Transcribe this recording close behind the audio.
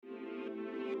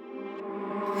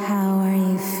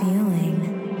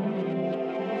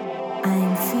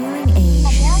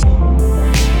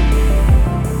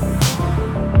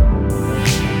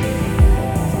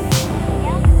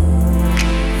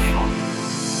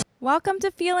Welcome to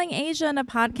Feeling Asian, a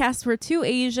podcast where two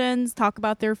Asians talk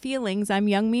about their feelings. I'm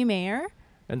Youngmi Mayer.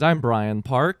 And I'm Brian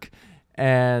Park.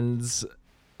 And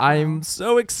I'm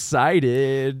so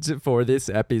excited for this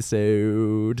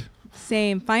episode.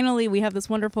 Same. Finally, we have this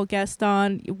wonderful guest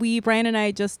on. Brian and I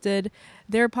just did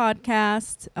their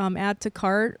podcast, Add to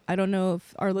Cart. I don't know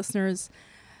if our listeners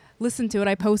listened to it.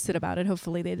 I posted about it.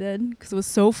 Hopefully they did, because it was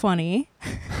so funny.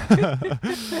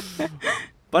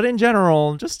 But in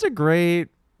general, just a great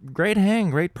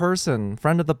person,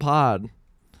 friend of the pod.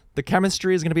 The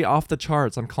chemistry is going to be off the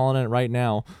charts. I'm calling it right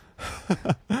now.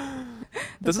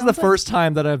 This is the first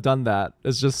time that I've done that.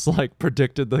 It's just like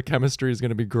predicted the chemistry is going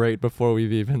to be great before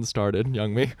we've even started,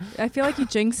 Youngmi. I feel like you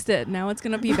jinxed it. Now it's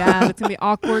going to be bad. It's going to be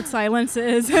awkward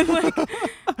silences and like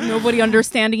nobody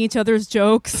understanding each other's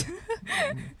jokes.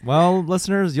 Well,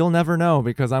 listeners, you'll never know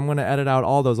because I'm going to edit out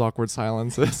all those awkward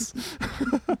silences.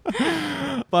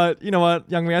 But you know what,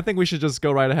 Youngmi, I think we should just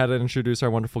go right ahead and introduce our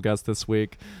wonderful guest this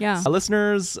week. Yeah.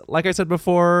 Listeners, like I said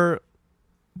before,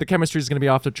 the chemistry is going to be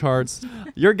off the charts.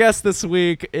 Your guest this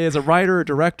week is a writer,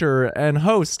 director, and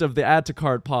host of the Add to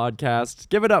Cart podcast.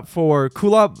 Give it up for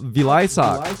Kulap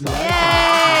Vilaysack.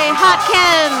 Yay! Hot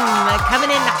Chem! Coming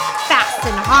in fast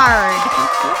and hard.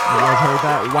 You guys heard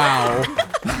that? Wow.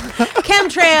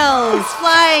 Chemtrails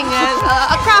flying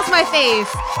across my face,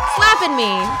 slapping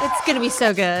me. It's going to be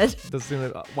so good.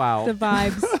 Wow. The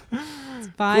vibes.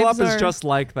 Kulap is just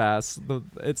like that.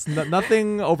 It's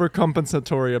nothing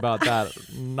overcompensatory about that.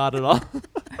 Not at all.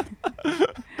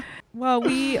 Well,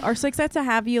 we are so excited to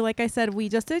have you. Like I said, we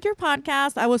just did your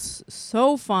podcast. I was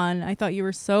so fun. I thought you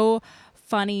were so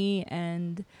funny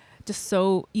and just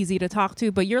so easy to talk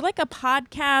to. But you're like a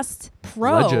podcast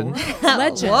pro. Legend.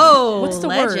 Whoa. What's the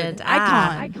legend. word?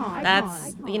 Icon.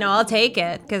 That's, I'll take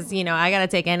it because, I got to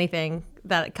take anything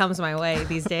that comes my way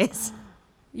these days.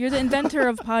 You're the inventor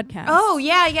of podcasts. Oh,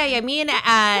 yeah. Me and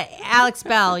Alex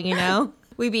Bell,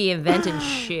 we be inventing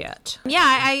shit.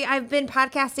 Yeah, I've been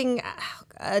podcasting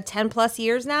 10 plus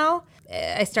years now.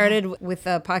 I started with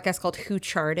a podcast called Who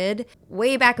Charted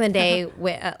way back in the day,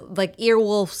 like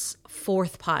Earwolf's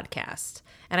fourth podcast.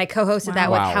 And I co-hosted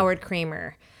that with Howard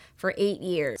Kramer for 8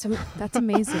 years. So, that's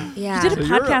amazing. Yeah. You did a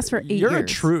podcast for 8 years.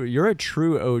 You're a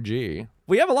true OG.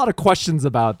 We have a lot of questions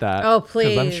about that. Oh,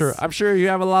 please. I'm sure you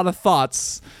have a lot of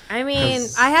thoughts. I mean,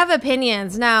 I have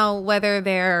opinions now, whether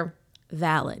they're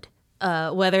valid,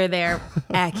 whether they're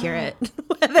accurate,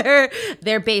 whether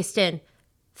they're based in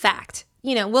fact.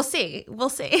 We'll see.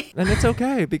 And it's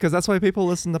okay because that's why people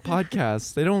listen to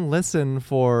podcasts. They don't listen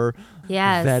for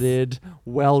vetted,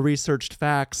 well-researched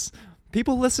facts.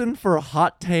 People listen for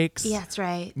hot takes. Yeah, that's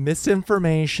right.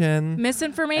 Misinformation.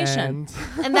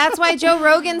 And that's why Joe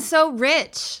Rogan's so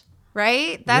rich,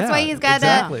 right? That's why he's got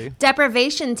a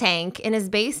deprivation tank in his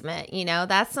basement.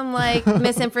 That's some like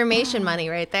misinformation money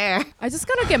right there. I just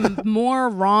gotta get more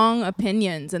wrong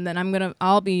opinions, and then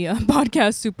I'll be a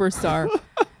podcast superstar.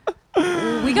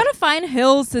 We gotta find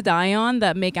hills to die on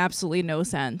that make absolutely no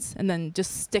sense, and then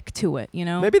just stick to it.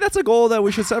 Maybe that's a goal that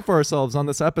we should set for ourselves on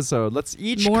this episode. Let's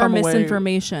each more come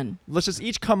misinformation. Let's just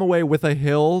each come away with a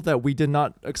hill that we did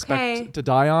not expect to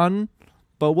die on,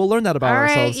 but we'll learn that about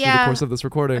ourselves through the course of this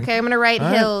recording. Okay, I'm gonna write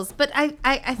hills, but I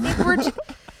think we're.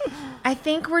 I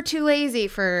think we're too lazy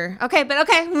for... Okay, but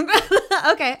okay.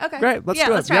 okay. Great, let's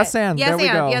do it. Yes, and. There we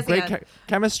go. Yes, great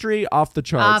chemistry off the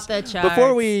charts.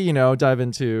 Before we, dive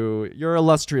into your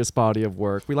illustrious body of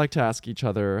work, we like to ask each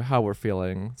other how we're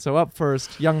feeling. So up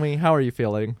first, Youngmi, how are you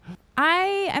feeling?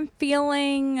 I am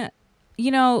feeling,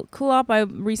 Kulap,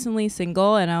 I'm recently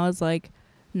single, and I was like,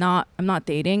 I'm not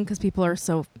dating because people are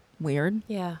so weird.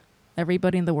 Yeah.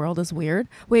 Everybody in the world is weird.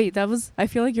 Wait, I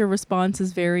feel like your response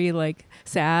is very like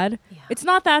sad. Yeah. It's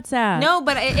not that sad. No,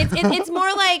 but it's more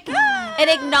like an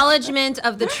acknowledgement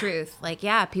of the truth. Like,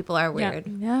 yeah, people are weird.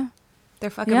 Yeah. They're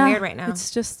fucking weird right now.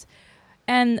 It's just,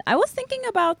 and I was thinking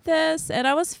about this and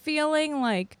I was feeling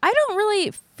like, I don't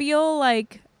really feel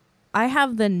like I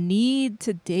have the need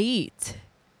to date,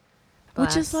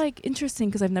 which is like interesting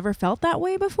because I've never felt that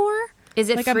way before. Is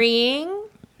it like freeing?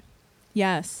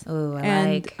 Yes. Oh,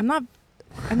 I'm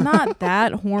not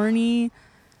that horny.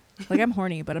 Like I'm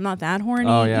horny, but I'm not that horny.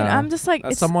 Oh yeah. I'm just like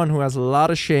as someone who has a lot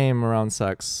of shame around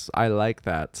sex, I like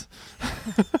that.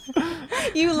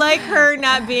 You like her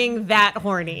not being that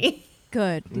horny.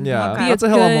 Good. Yeah, that's a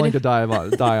hill I'm willing to die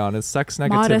on. Is sex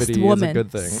negativity is a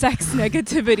good thing. Sex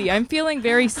negativity. I'm feeling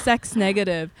very sex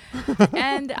negative,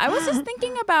 and I was just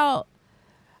thinking about.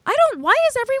 Why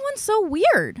is everyone so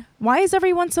weird? Why is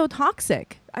everyone so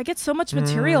toxic? I get so much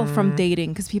material from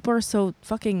dating because people are so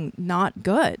fucking not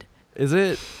good. Is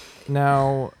it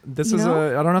now? I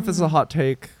don't know if this is a hot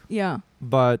take. Yeah.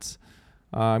 But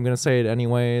I'm gonna say it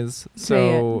anyways. Say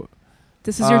So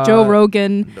This is your Joe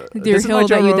Rogan, your this is my hill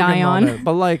Joe that you Rogan die on. moment.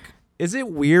 But like, is it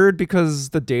weird because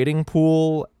the dating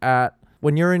pool at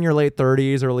when you're in your late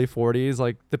 30s, early 40s,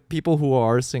 like the people who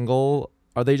are single,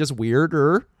 are they just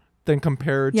weirder than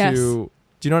compared Yes. to?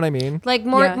 Do you know what I mean? Like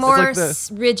more Yes. more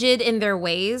It's like the- rigid in their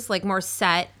ways, like more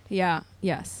set Yeah.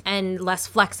 Yes. and less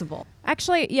flexible.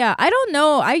 Actually, yeah. I don't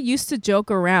know. I used to joke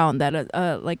around that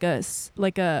like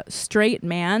a straight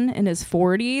man in his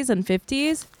 40s and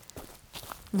 50s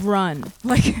run.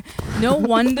 Like, no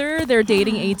wonder they're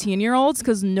dating 18-year-olds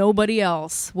because nobody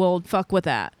else will fuck with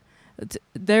that.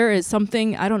 There is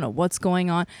something, I don't know what's going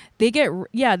on. They get,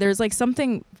 there's like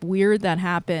something weird that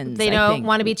happens. They I don't think.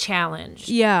 want to be challenged.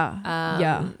 Yeah.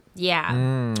 yeah. Yeah.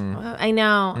 Mm. I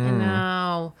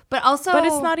know. But also, But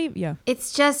it's not even, yeah.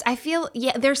 it's just, I feel,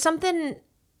 there's something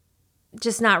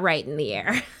just not right in the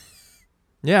air.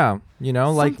 Yeah, you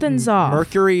know, like Something's off.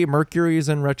 Mercury's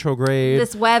in retrograde.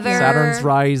 This weather. Saturn's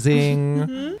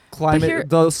rising. Climate. here-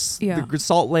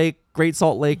 The Great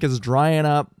Salt Lake is drying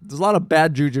up. There's a lot of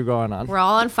bad juju going on. We're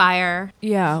all on fire.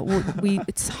 Yeah. Well,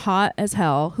 it's hot as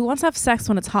hell. Who wants to have sex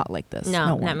when it's hot like this?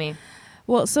 No, one. not me.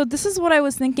 Well, so this is what I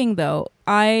was thinking though.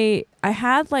 I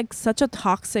had like such a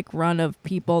toxic run of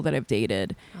people that I've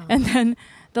dated. And then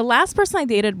the last person I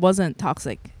dated wasn't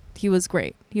toxic. He was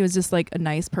great. He was just like a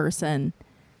nice person.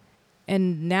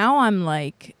 And now I'm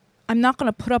like, I'm not going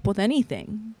to put up with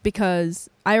anything because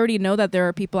I already know that there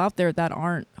are people out there that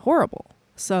aren't horrible.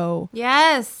 So,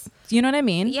 Yes. you know what I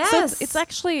mean? So Yes. it's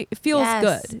actually, it feels Yes.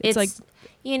 good. It's like,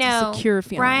 you know, secure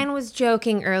feeling. Brian was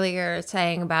joking earlier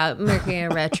saying about Mercury in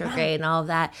retrograde and all of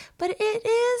that. But it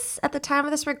is, at the time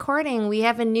of this recording, we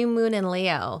have a new moon in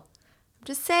Leo. I'm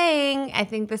just saying, I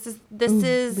think this is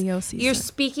Leo season. you're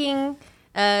speaking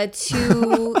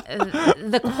to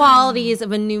the qualities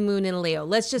of a new moon in Leo.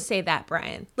 Let's just say that,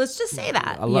 Brian. Let's just say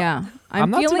that. yeah. I'm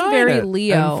not feeling denying very it.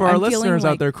 Leo. And for our I'm feeling listeners out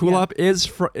like- there, Cool yeah. Up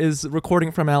is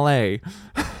recording from LA.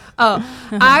 Oh,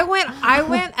 I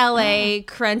went LA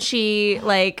crunchy.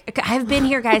 Like, I've been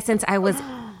here, guys, since I was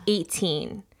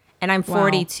 18 and I'm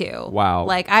 42. Wow.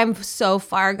 Like, I'm so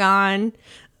far gone.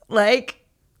 Like,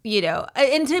 you know,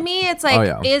 and to me, it's like,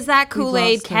 Oh, yeah. is that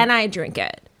Kool-Aid? lost Can I drink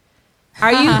it?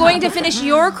 Are you going to finish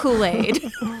your Kool-Aid?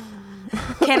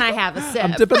 Can I have a sip?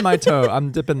 I'm dipping my toe.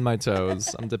 I'm dipping my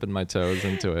toes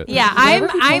into it. Yeah, Whenever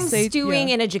people I'm say- stewing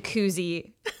yeah. in a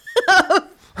jacuzzi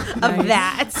of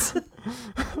that.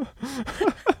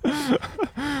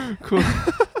 Cool.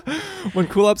 When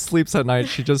Cool Up sleeps at night,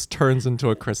 she just turns into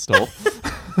a crystal.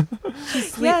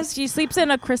 Yes, she sleeps in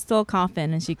a crystal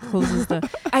coffin and she closes the.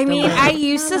 I mean, lid. I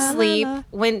used to sleep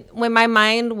when my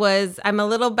mind was. I'm a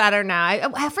little better now.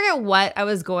 I forget what I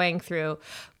was going through,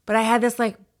 but I had this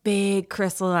like big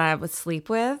crystal that I would sleep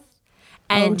with,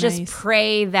 and just nice.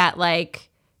 pray that like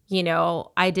you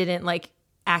know I didn't like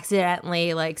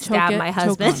accidentally like Choke stab it, my choke on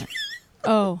husband. it.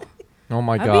 Oh, Oh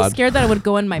my I'd be god. scared that it would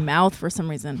go in my mouth for some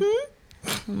reason.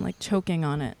 I'm like choking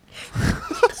on it.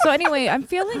 So anyway, I'm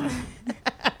feeling.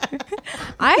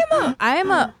 I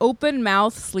am a open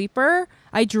mouth sleeper.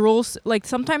 I drool like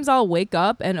sometimes I'll wake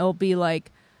up and it'll be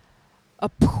like a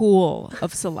pool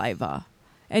of saliva.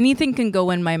 Anything can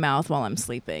go in my mouth while I'm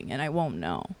sleeping and I won't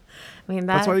know. I mean,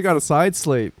 That's why you got to side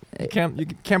sleep. You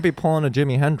can't be pulling a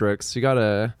Jimi Hendrix. You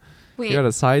gotta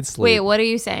side sleep. Wait, what are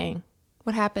you saying?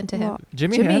 What happened to him? Well,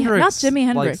 Jimi Hendrix. Not Jimi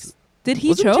like, Hendrix. Did he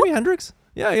wasn't choke? Jimi Hendrix?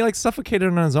 Yeah, he like suffocated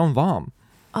on his own vom.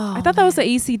 Oh, I thought that was the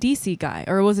AC/DC guy,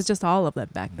 or was it just all of them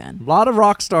back then? A lot of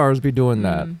rock stars be doing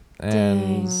that.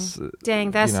 And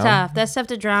dang, that's you know. tough. That's tough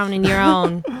to drown in your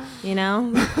own. You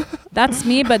know. That's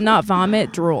me, but not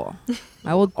vomit, drool.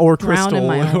 I will or drown crystal in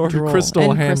my own or drool.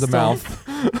 crystal And hand to crystal. mouth.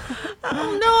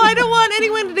 Oh no, I don't want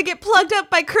anyone to get plugged up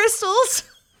by crystals.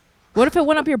 What if it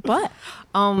went up your butt?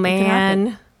 Oh happen.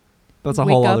 man. That's a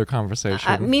Wake whole up. other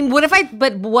conversation. I mean, what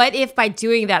if by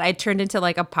doing that I turned into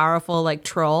like a powerful like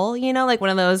troll, you know, like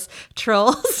one of those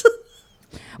trolls?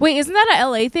 Wait, isn't that a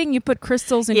LA thing? You put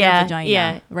crystals in your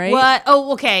vagina, right? What?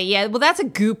 Oh, okay, yeah. Well, that's a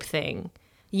goop thing.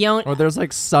 You don't. or there's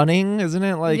like sunning, isn't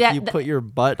it? Like Yeah, you put your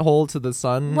butthole to the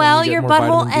sun. Well, and you get your more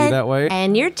butthole vitamin D that way.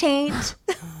 and your taint.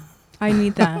 I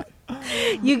need that.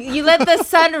 You let the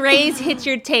sun rays hit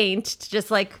your taint, to just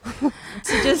like to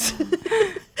just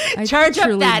I charge up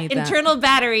truly that need internal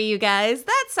battery. You guys,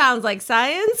 that sounds like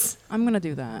science. I'm gonna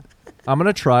do that. I'm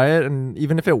gonna try it, and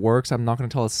even if it works, I'm not gonna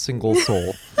tell a single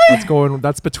soul.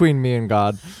 That's between me and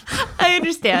God. I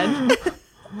understand.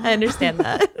 I understand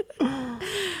that.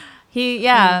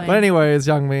 But anyways,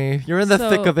 young me, you're in the So,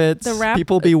 thick of it. the rap-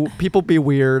 People be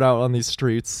weird out on these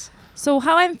streets. So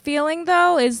how I'm feeling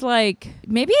though is like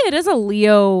maybe it is a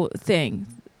Leo thing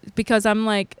because I'm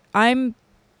like I'm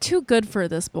too good for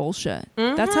this bullshit.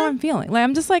 That's how I'm feeling. Like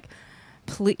I'm just like,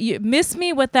 please, you miss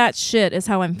me with that shit is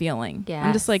how I'm feeling.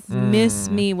 I'm just like, miss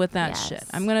me with that shit.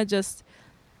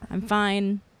 I'm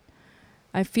fine.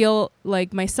 I feel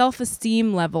like my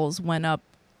self-esteem levels went up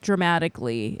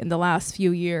dramatically in the last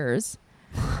few years.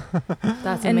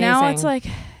 That's amazing. And now it's like,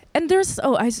 and there's,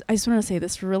 I just want to say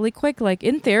this really quick. Like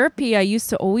in therapy, I used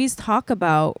to always talk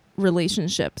about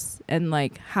relationships and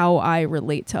like how I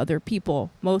relate to other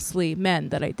people, mostly men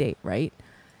that I date, right?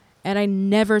 And I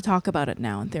never talk about it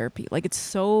now in therapy. Like it's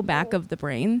so back of the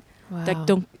brain that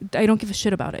I don't give a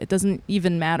shit about it. It doesn't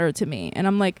even matter to me. And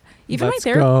I'm like, even Let's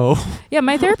my go. yeah,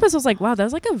 my therapist was like, wow,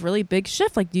 that's like a really big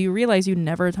shift. Like, do you realize you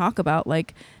never talk about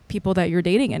like people that you're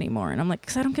dating anymore? And I'm like,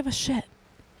 because I don't give a shit.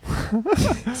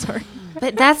 Sorry.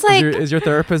 But that's like, Is your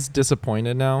therapist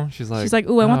disappointed now? She's like,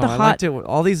 ooh, I want the "No, hot." liked it.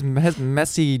 All these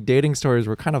messy dating stories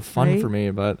were kind of fun Right? for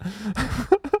me, but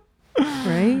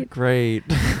Right? great.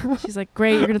 She's like,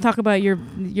 great. You're gonna talk about your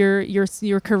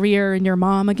career and your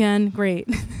mom again. Great.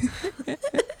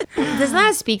 doesn't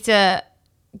that speak to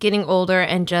getting older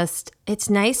and just, it's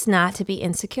nice not to be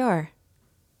insecure?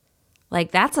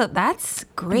 Like that's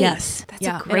great. Yes. That's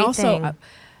Yeah. a great and also, thing.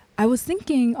 I was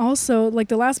thinking also, like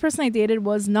the last person I dated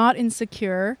was not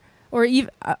insecure, or even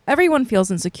everyone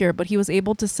feels insecure, but he was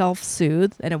able to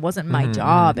self-soothe, and it wasn't my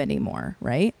job anymore,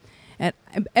 right? And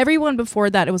everyone before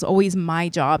that, it was always my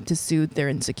job to soothe their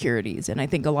insecurities. And I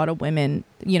think a lot of women,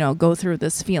 go through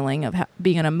this feeling of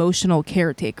being an emotional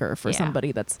caretaker for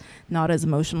somebody that's not as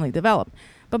emotionally developed.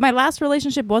 But my last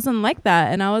relationship wasn't like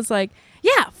that, and I was like,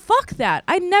 yeah, fuck that.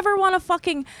 I never want to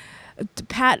fucking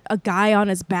pat a guy on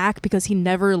his back because he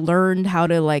never learned how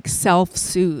to like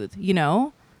self-soothe, Yeah.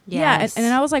 Yes. And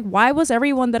I was like, why was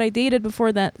everyone that I dated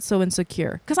before that so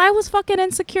insecure? Because I was fucking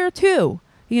insecure too.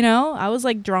 I was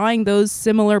like drawing those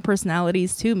similar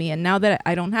personalities to me. And now that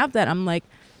I don't have that, I'm like,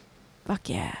 fuck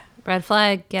yeah. Red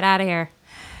flag, get out of here.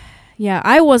 Yeah,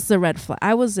 I was the red flag.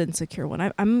 I was insecure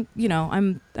when I'm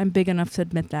big enough to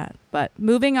admit that. But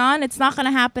moving on, it's not going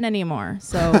to happen anymore.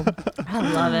 So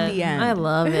I love it. The end. I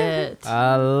love it.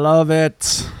 I love it.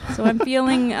 So I'm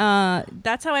feeling,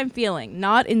 that's how I'm feeling,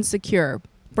 not insecure.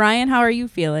 Brian, how are you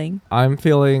feeling? I'm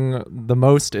feeling the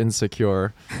most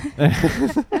insecure.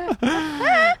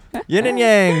 Yin and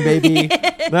yang, baby.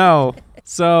 No.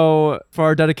 So for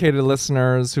our dedicated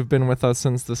listeners who've been with us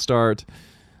since the start,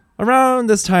 around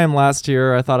this time last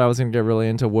year, I thought I was going to get really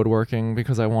into woodworking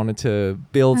because I wanted to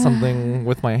build something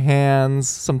with my hands,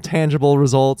 some tangible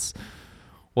results.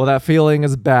 Well, that feeling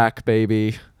is back,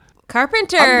 baby.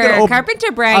 Carpenter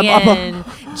Brian.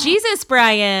 Jesus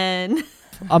Brian.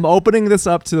 I'm opening this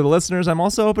up to the listeners. I'm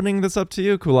also opening this up to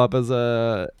you, Kulap,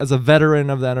 as a veteran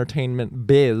of the entertainment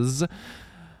biz.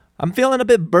 I'm feeling a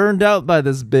bit burned out by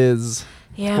this biz,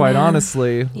 quite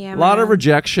honestly. Yeah, a lot man. of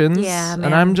rejections. Yeah, and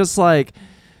man. I'm just like,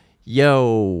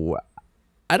 yo,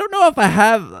 I don't know if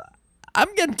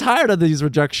I'm getting tired of these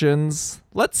rejections.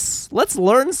 Let's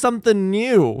learn something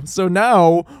new. So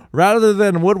now, rather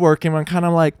than woodworking, I'm kind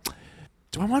of like,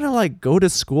 do I want to like go to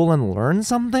school and learn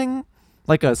something?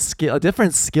 Like a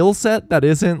different skill set that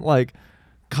isn't like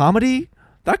comedy?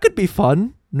 That could be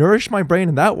fun. Nourish my brain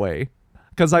in that way.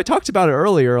 Because I talked about it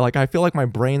earlier. Like I feel like my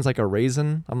brain's like a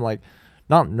raisin. I'm like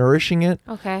not nourishing it.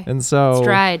 Okay. And so It's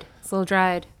dried. It's a little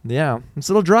dried. yeah, it's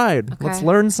a little dried. Okay. Let's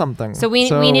learn something. So we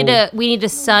need to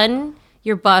sun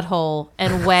your butthole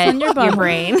and wet your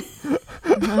brain.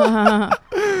 That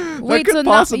could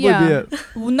possibly be it.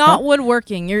 Not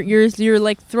woodworking. You're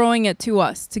like throwing it to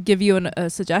us to give you a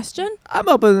suggestion. I'm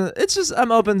open.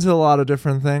 I'm open to a lot of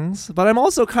different things, but I'm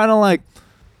also kind of like,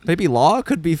 maybe law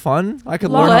could be fun. I could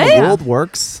learn how the What? world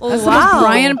works. Oh, That's the most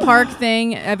Brian Park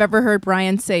thing I've ever heard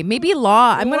Brian say. Maybe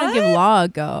law. I'm gonna give law a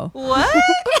go. What?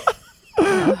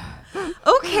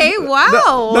 Okay,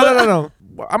 wow. No.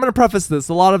 I'm going to preface this.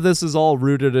 A lot of this is all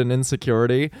rooted in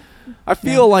insecurity. I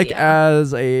feel like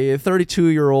as a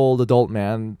 32-year-old adult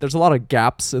man, there's a lot of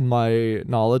gaps in my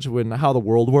knowledge in how the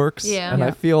world works. Yeah. And I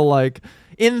feel like,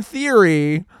 in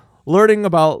theory, learning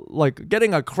about, like,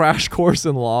 getting a crash course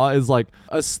in law is like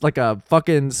a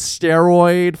fucking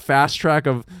steroid fast track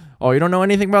of, oh, you don't know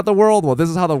anything about the world? Well, this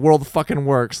is how the world fucking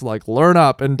works. Like, learn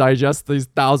up and digest these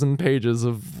 1,000 pages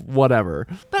of whatever.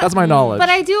 That's my knowledge. But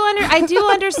I do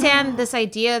understand this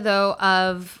idea though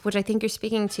of which I think you're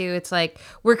speaking to. It's like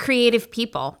we're creative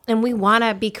people and we want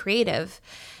to be creative,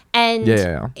 and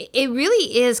it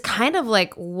really is kind of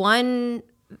like one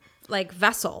like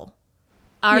vessel.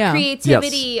 Our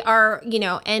creativity, our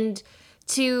and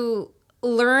to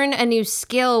learn a new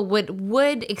skill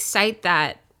would excite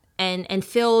that. And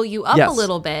fill you up a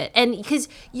little bit. And because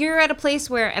you're at a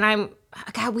place where,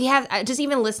 we have, just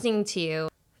even listening to you,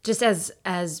 just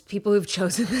as people who've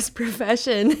chosen this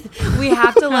profession, we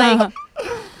have to like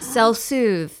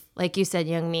self-soothe, like you said,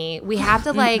 Young Mi. We have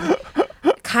to like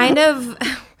kind of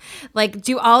like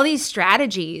do all these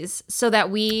strategies so that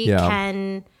we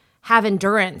can have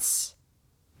endurance,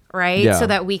 right? Yeah. So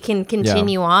that we can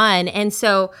continue on. And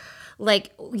so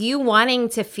like you wanting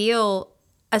to feel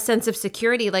a sense of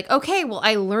security, like, okay, well,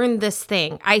 I learned this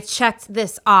thing. I checked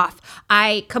this off.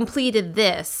 I completed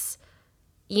this.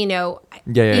 You know,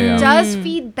 it does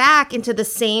feed back into the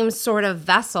same sort of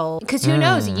vessel. Because who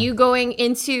knows, you going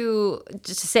into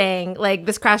just saying, like,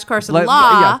 this crash course of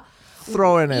law.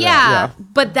 Throw in it. Yeah,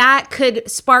 but that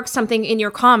could spark something in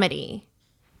your comedy.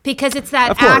 Because it's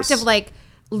that act of, like,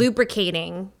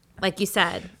 lubricating, like you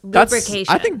said.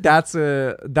 Lubrication. I think that's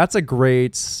a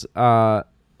great...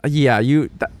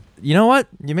 you know what?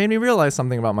 You made me realize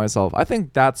something about myself. I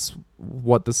think that's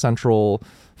what the central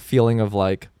feeling of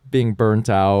like being burnt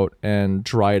out and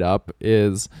dried up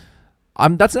is.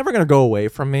 That's never going to go away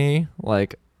from me.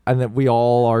 Like, and that we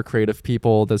all are creative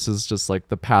people. This is just like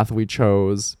the path we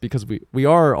chose because we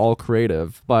are all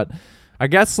creative. But I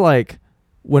guess like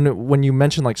when you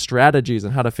mention like strategies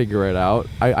and how to figure it out,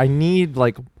 I need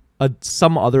like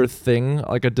some other thing,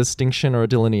 like a distinction or a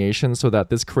delineation so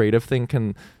that this creative thing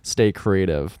can stay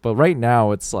creative. But right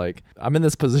now it's like I'm in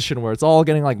this position where it's all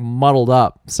getting like muddled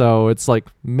up. So it's like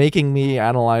making me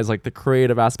analyze like the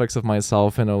creative aspects of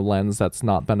myself in a lens that's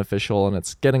not beneficial, and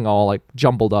it's getting all like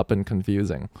jumbled up and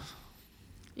confusing.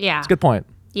 Yeah. It's a good point.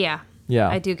 Yeah. Yeah.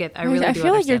 I really I do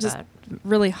feel like you're understand just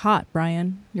really hot,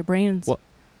 Brian. Your brain's What?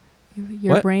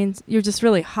 you're just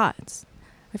really hot.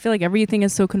 I feel like everything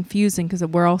is so confusing because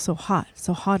we're all so hot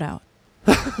out.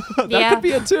 That could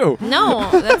be it too. No,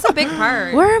 that's a big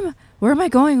part. Where am I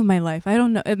going with my life? I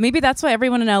don't know. Maybe that's why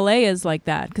everyone in LA is like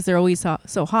that, because they're always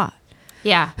so hot.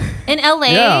 Yeah. In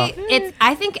LA, Yeah.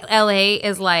 I think LA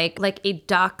is like a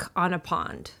duck on a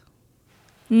pond.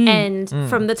 And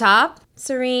from the top,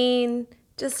 serene,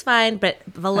 just fine, but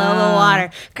below the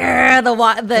water, grr, the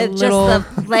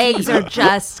legs are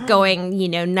just going,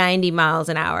 90 miles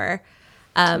an hour.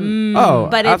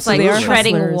 But it's absolutely. like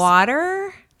treading Hustlers.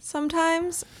 water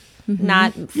sometimes,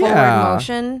 not forward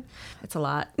motion. It's a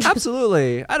lot.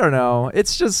 Absolutely. I don't know.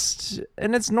 It's just,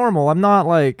 and it's normal. I'm not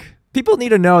like, people need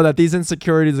to know that these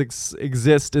insecurities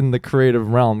exist in the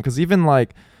creative realm, because even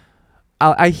like,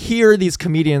 I hear these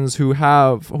comedians who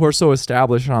are so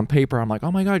established on paper. I'm like,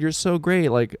 oh my God, you're so great.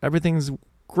 Like everything's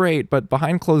great. But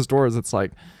behind closed doors, it's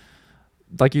like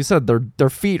you said, their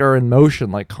feet are in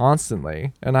motion like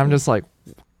constantly. And I'm just like,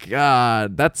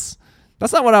 God, that's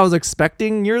not what I was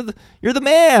expecting. You're the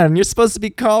man. You're supposed to be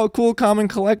cool, calm, and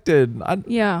collected. I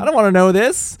don't want to know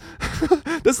this.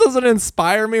 This doesn't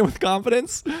inspire me with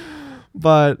confidence.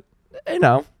 But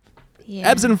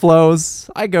ebbs and flows.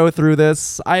 I go through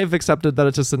this. I've accepted that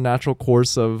it's just a natural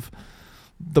course of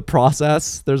the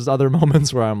process. There's other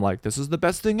moments where I'm like, this is the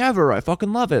best thing ever. I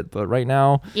fucking love it. But right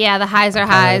now, the highs are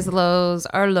highs, lows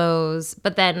are lows.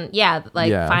 But then,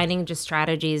 finding just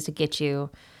strategies to get you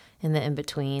in the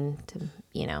in-between to,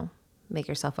 make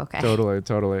yourself okay.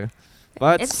 Totally.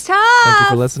 But it's tough. Thank you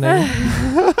for listening.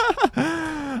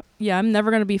 Yeah, I'm never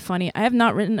gonna be funny. I have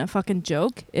not written a fucking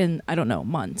joke in, I don't know,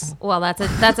 months. Well, that's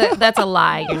a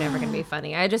lie. You're never gonna be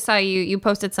funny. I just saw you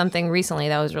posted something recently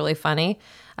that was really funny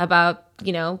about,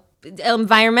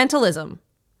 environmentalism.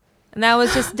 And that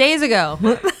was just days ago.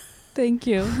 Thank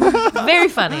you. Very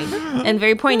funny and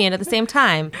very poignant at the same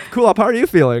time. Cool. How are you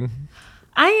feeling?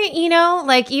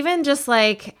 Even just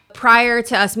like prior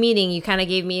to us meeting, you kind of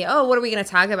gave me, what are we going to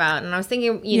talk about? And I was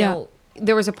thinking,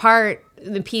 there was a part,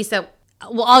 the piece that,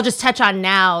 I'll just touch on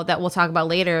now that we'll talk about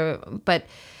later. But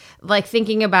like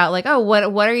thinking about like,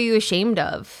 what are you ashamed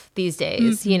of these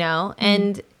days?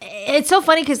 And it's so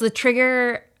funny because the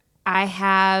trigger I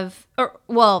have,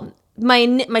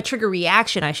 my trigger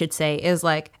reaction, I should say, is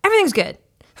like, everything's good.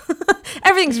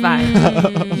 Everything's fine.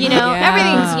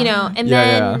 Everything's, and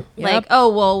then like,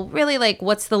 really, like,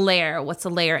 what's the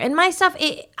layer? And my stuff,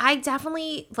 I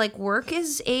definitely like work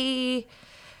is I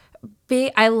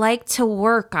like to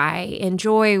work. I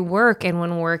enjoy work. And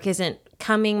when work isn't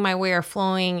coming my way or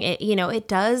flowing, it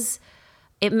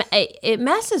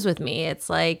messes with me. It's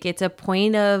like, it's a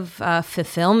point of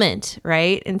fulfillment.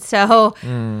 Right. And so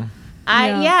so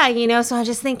I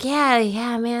just think,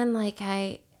 man, like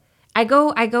I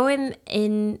go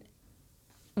in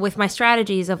with my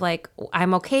strategies of like,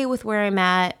 I'm okay with where I'm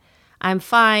at. I'm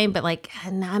fine, but like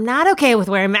I'm not okay with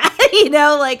where I'm at.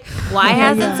 Like why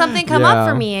hasn't something come up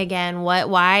for me again?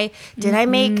 Why did I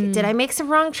make some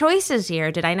wrong choices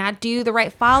here? Did I not do the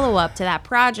right follow up to that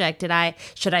project?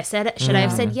 Should I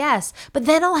have said yes? But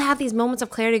then I'll have these moments of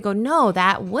clarity. Go, no,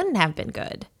 that wouldn't have been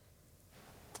good.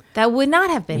 That would not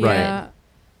have been good.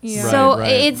 Yeah. So Right.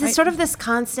 it's sort of this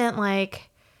constant like,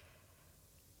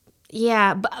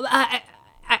 yeah. But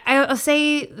I'll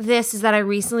say this is that I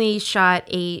recently shot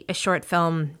a short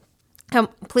film,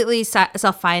 completely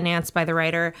self-financed by the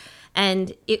writer,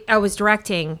 and I was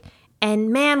directing, and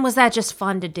man, was that just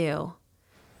fun to do.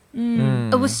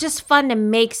 It was just fun to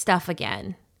make stuff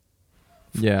again.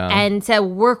 Yeah. And to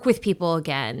work with people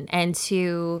again, and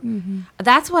to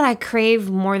that's what I crave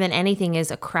more than anything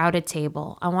is a crowded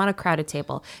table. I want a crowded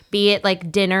table, be it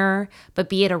like dinner, but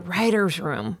be it a writer's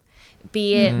room,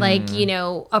 be it like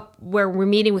up where we're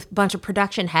meeting with a bunch of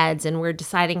production heads and we're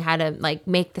deciding how to like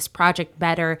make this project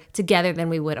better together than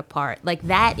we would apart. Like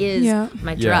that is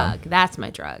my drug. That's my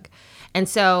drug. And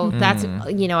so that's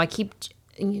I keep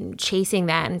chasing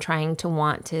that and trying to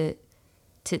want to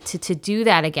do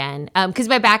that again, because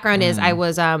my background is I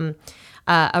was a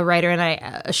writer and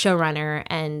a showrunner,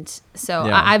 and so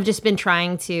I've just been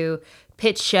trying to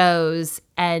pitch shows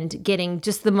and getting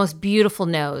just the most beautiful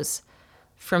no's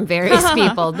from various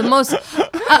people, the most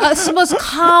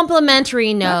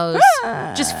complimentary no's,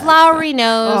 just flowery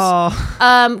no's.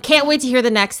 Can't wait to hear the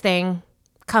next thing.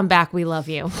 Come back, we love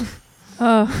you.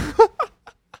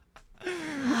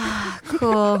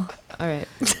 Cool. All right.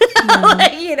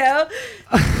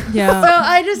 Yeah. So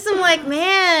I just am like,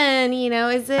 man,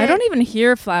 is it? I don't even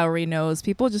hear flowery no's.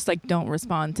 People just like don't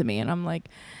respond to me, and I'm like,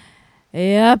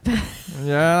 yep.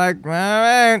 You're like, all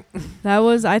right,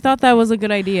 I thought that was a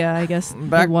good idea. I guess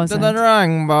back it to wasn't. the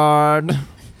drawing board.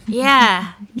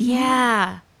 Yeah.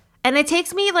 And it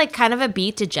takes me like kind of a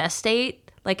beat to gestate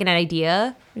like an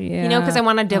idea, because I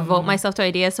want to devote myself to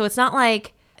ideas. So it's not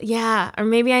like, or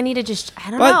maybe I need to just, I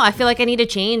don't know. I feel like I need to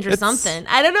change or something.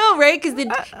 I don't know, right? Because the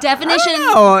definition.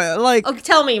 No, like. Oh,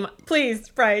 tell me, please,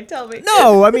 Brian, tell me.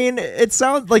 No, I mean, it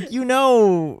sounds like you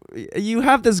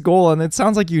have this goal, and it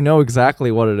sounds like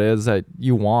exactly what it is that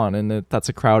you want, and that's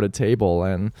a crowded table,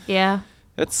 and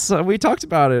it's we talked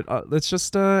about it. It's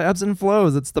just ebbs and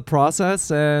flows. It's the process,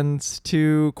 and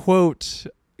to quote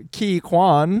Ki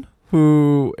Kwan,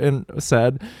 who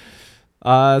said,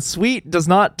 sweet does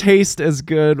not taste as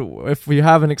good if we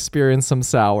haven't experienced some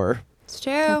sour. It's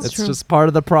true. It's just part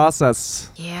of the process.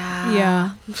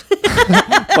 Yeah.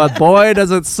 But boy,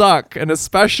 does it suck. And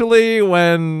especially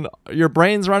when your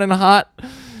brain's running hot.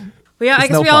 Yeah, I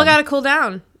guess we all got to cool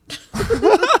down.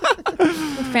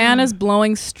 The fan is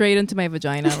blowing straight into my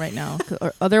vagina right now.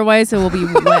 Or otherwise, it will be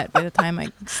wet by the time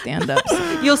I stand up.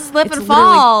 So you'll slip and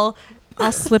fall.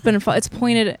 I'll slip and fall. It's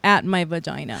pointed at my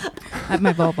vagina, at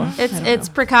my vulva. It's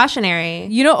precautionary.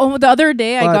 The other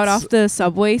day I got off the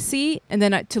subway seat and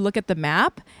then to look at the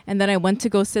map, and then I went to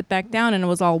go sit back down and it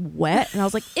was all wet, and I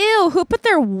was like, ew, who put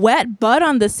their wet butt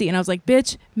on the seat? And I was like,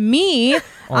 bitch, me.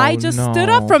 I just stood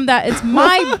up from that. It's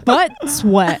my butt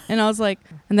sweat. And I was like,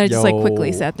 and then I just like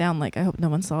quickly sat down like, I hope no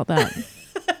one saw that.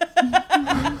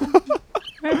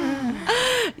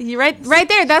 You right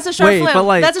there. That's a short film. But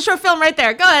like, that's a short film right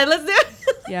there. Go ahead, let's do it.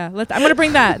 Yeah, I'm gonna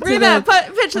bring that. Pitch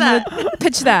that.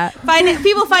 Pitch that.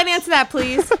 People finance that,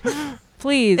 please.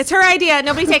 Please. It's her idea.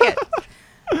 Nobody take it.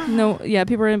 No, yeah,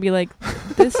 people are gonna be like,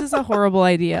 this is a horrible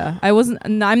idea.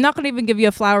 I'm not gonna even give you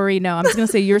a flowery no. I'm just gonna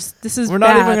say this is we're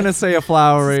bad. not even gonna say a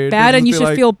flowery. Bad, and you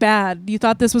should feel bad. You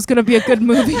thought this was gonna be a good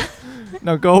movie.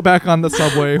 No, go back on the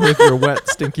subway with your wet,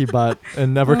 stinky butt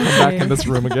and never come back in this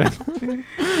room again.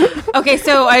 Okay,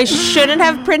 so I shouldn't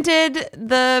have printed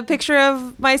the picture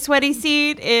of my sweaty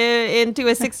seat into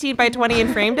a 16 by 20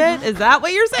 and framed it? Is that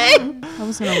what you're saying? I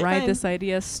was going to ride this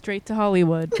idea straight to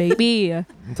Hollywood, baby.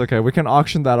 It's okay. We can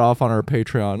auction that off on our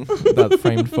Patreon, that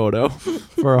framed photo,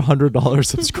 for $100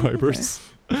 subscribers.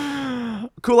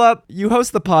 Cool Up, you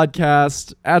host the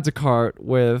podcast Add to Cart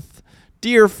with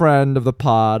dear friend of the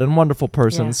pod and wonderful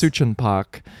person, Suchin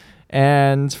Pak.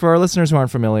 And for our listeners who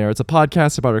aren't familiar, it's a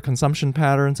podcast about our consumption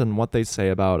patterns and what they say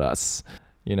about us.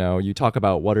 You talk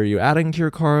about what are you adding to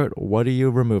your cart, what are you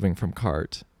removing from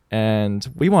cart. And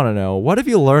we want to know, what have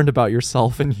you learned about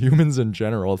yourself and humans in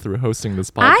general through hosting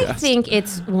this podcast? I think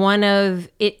it's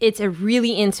it's a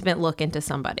really intimate look into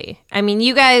somebody. I mean,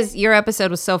 you guys, your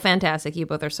episode was so fantastic. You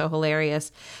both are so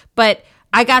hilarious. But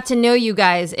I got to know you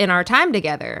guys in our time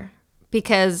together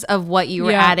because of what you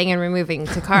were adding and removing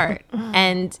to cart.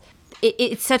 And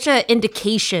it's such an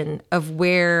indication of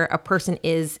where a person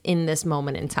is in this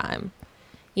moment in time.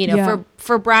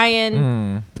 For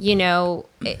Brian,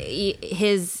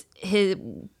 his his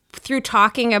through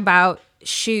talking about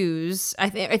shoes. I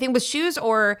think it was shoes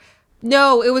or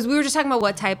no, it was we were just talking about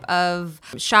what type of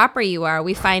shopper you are.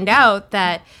 We find out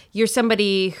that you're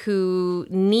somebody who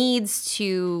needs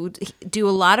to do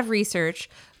a lot of research,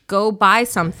 go buy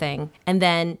something, and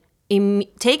then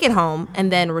take it home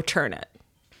and then return it.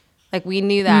 Like we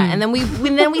knew that, and then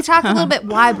we talked a little bit.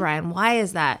 Why, Brian? Why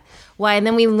is that? Why? And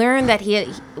then we learned that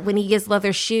when he gets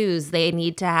leather shoes, they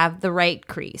need to have the right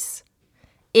crease.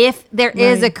 If there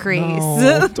is a crease,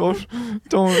 No,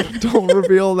 don't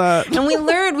reveal that. and we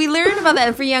learned about that.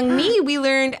 And for young me, we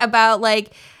learned about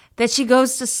like that she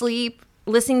goes to sleep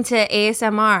listening to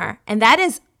ASMR, and that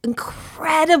is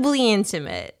incredibly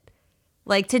intimate.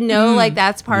 Like to know like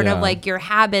that's part of Yeah. like your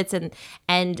habits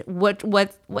and what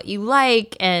you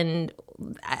like. And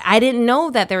I didn't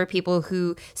know that there were people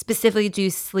who specifically do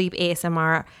sleep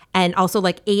ASMR and also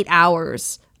like 8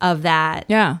 hours of that.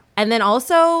 Yeah. And then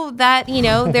also that,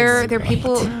 there are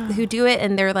people who do it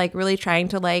and they're like really trying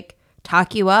to like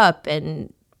talk you up.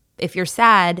 And if you're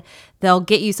sad, they'll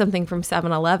get you something from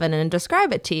 7-Eleven and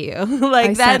describe it to you.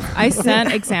 Like I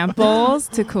sent examples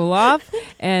to Kulov,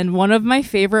 and one of my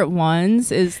favorite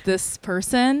ones is this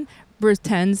person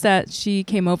pretends that she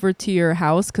came over to your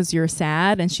house because you're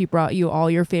sad and she brought you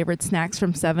all your favorite snacks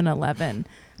from 7-Eleven.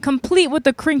 Complete with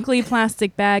the crinkly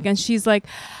plastic bag, and she's like,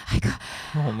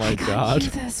 Oh my I God. got you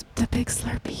the big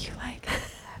Slurpee you like,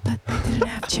 but they didn't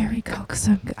have cherry Coke,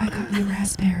 so I got you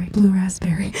blue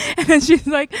raspberry. And then she's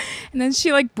like,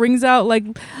 she like brings out like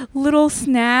little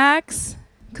snacks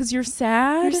because you're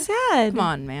sad. you're sad. Come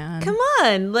on, man. Come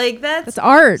on. Like That's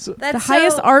art. That's the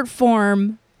highest so- art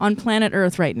form on planet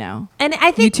Earth right now. And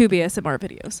I think YouTube ASMR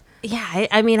videos. Yeah,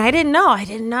 I mean, I didn't know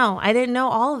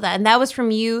all of that, and that was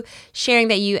from you sharing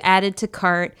that you added to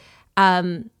cart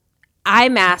eye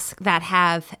masks that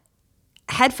have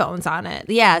headphones on it.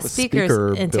 Yeah, speakers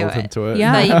speaker into built it. into it.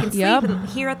 Yeah. that you can sleep Yep. and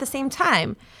hear at the same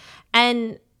time.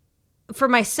 And for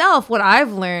myself, what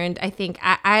I've learned, I think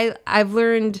I've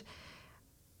learned,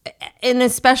 and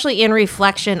especially in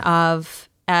reflection of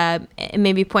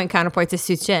maybe point counterpoint to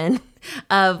Su Chin,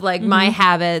 of like my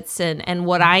habits and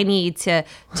what I need to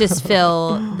just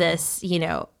fill this,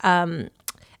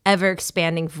 ever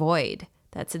expanding void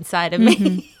that's inside of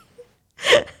me.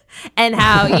 And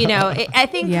how, I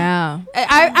think Yeah.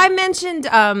 I mentioned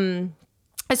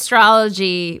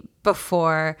astrology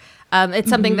before. It's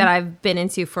something that I've been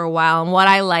into for a while, and what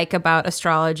I like about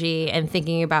astrology and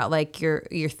thinking about like your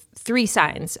three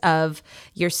signs of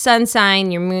your sun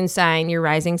sign, your moon sign, your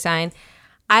rising sign.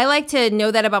 I like to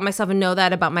know that about myself and know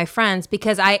that about my friends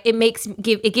because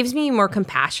it gives me more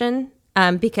compassion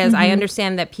because I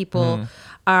understand that people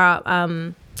are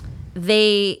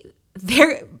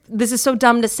they're this is so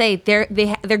dumb to say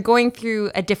they're going through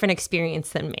a different experience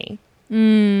than me.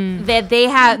 That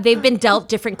they've been dealt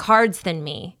different cards than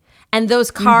me. And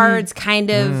those cards kind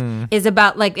of is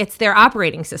about like it's their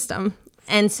operating system.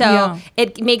 And so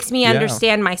it makes me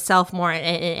understand myself more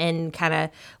and kind of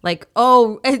like,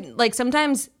 like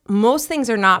sometimes most things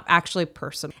are not actually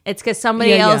personal. It's because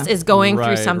somebody else is going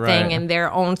through something and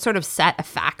their own sort of set of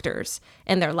factors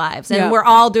in their lives. And we're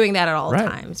all doing that at all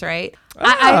times, right?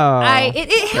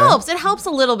 It helps. It helps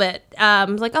a little bit.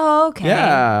 Like, okay.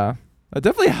 Yeah. It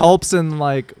definitely helps in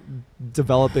like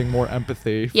developing more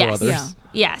empathy for others. Yeah.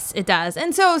 Yes, it does.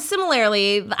 And so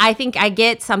similarly, I think I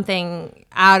get something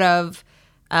out of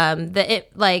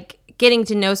getting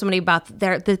to know somebody about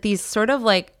these sort of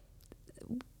like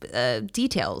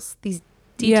details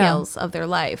of their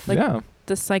life. Like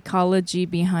the psychology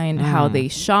behind how they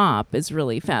shop is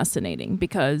really fascinating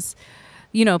because,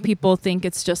 people think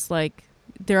it's just like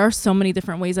there are so many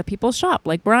different ways that people shop.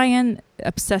 Like Brian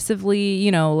obsessively,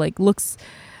 like looks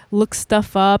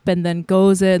stuff up and then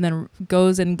goes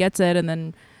and gets it and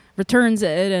then returns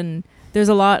it. And there's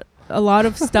a lot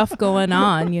of stuff going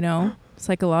on,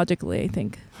 psychologically, I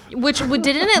think. Which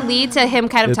didn't it lead to him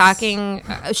kind of talking,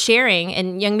 sharing,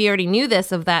 and Young Mi already knew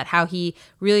this, of that, how he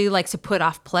really likes to put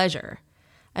off pleasure.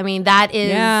 I mean, that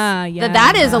is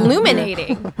that is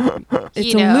illuminating.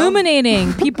 It's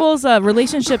illuminating people's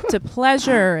relationship to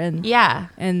pleasure and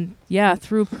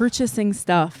through purchasing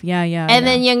stuff. And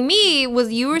then Young Mi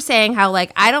you were saying how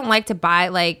like I don't like to buy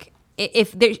like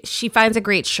if she finds a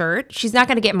great shirt, she's not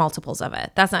going to get multiples of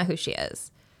it. That's not who she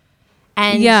is.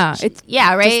 And it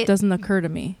right. just doesn't occur to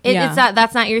me. It's not,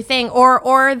 that's not your thing,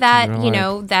 or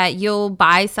that that you'll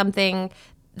buy something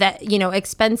that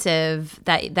expensive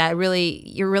that really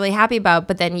you're really happy about,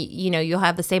 but then you'll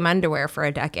have the same underwear for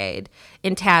a decade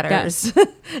in tatters.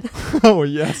 Oh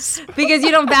yes. Because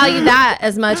you don't value that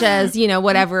as much as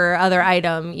whatever other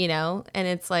item, and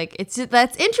it's like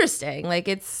that's interesting. Like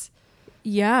it's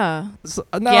Now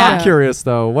Yeah. I'm curious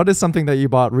though. What is something that you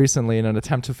bought recently in an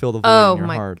attempt to fill the void in your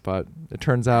heart, but it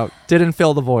turns out didn't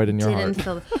fill the void in your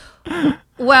heart?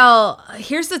 Well,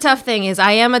 here's the tough thing: is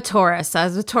I am a Taurus. I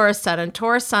was a Taurus sun, and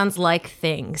Taurus suns like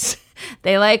things.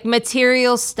 They like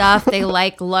material stuff. They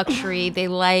like luxury. They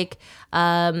like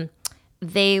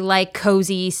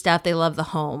cozy stuff. They love the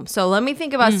home. So let me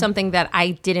think about something that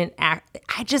I didn't act.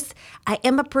 I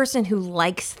am a person who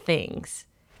likes things,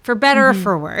 for better or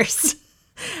for worse.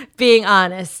 Being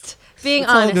honest. good.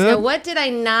 Now, what did I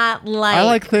not like? I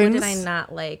like things. What did I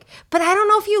not like? But I don't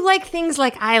know if you like things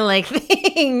like I like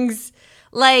things.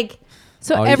 Like,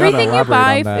 So Oh, you gotta everything you elaborate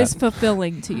buy on that. is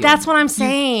fulfilling to you. that's what I'm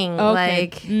saying. Okay.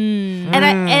 Like,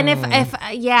 and if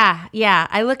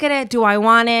I look at it. Do I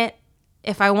want it?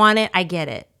 If I want it, I get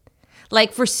it.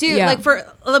 Like for Sue, Yeah.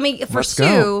 Let's Sue.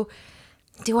 go.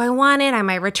 Do I want it? I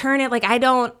might return it. Like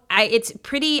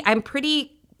I'm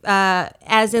pretty.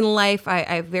 As in life,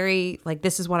 I very like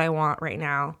this is what I want right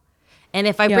now, and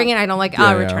if I bring it, I don't like.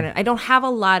 I'll return it. I don't have a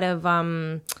lot of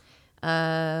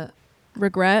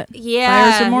regret.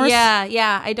 buyer's remorse?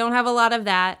 Yeah. I don't have a lot of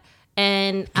that,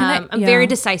 and I- I'm very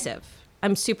decisive.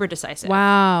 I'm super decisive.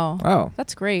 Wow. Oh.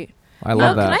 That's great. I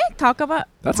love that. Can I talk about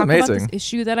That's about amazing. this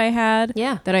issue that I had?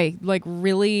 Yeah. That I like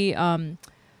really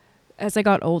as I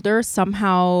got older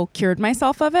somehow cured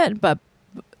myself of it, but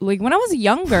like when I was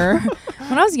younger,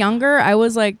 I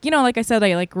was like, like I said,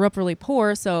 I like grew up really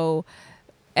poor, so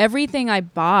everything I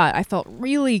bought, I felt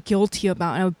really guilty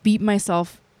about, and I would beat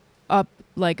myself up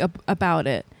about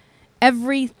it.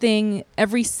 Everything,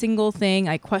 every single thing,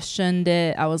 I questioned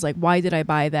it. I was like, why did I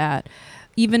buy that?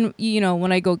 Even,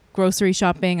 when I go grocery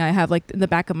shopping, I have like in the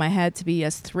back of my head to be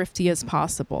as thrifty as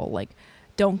possible. Like,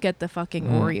 don't get the fucking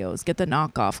Oreos, get the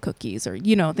knockoff cookies or,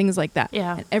 things like that.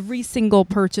 Yeah. And every single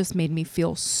purchase made me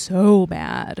feel so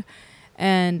bad.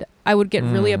 And I would get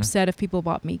really upset if people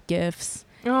bought me gifts.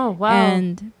 Oh wow.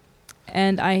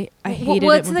 And I hated it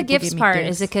What's when the people gifts gave me part? gifts.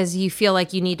 Is it because you feel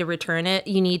like you need to return it?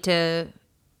 You need to.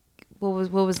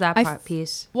 What was that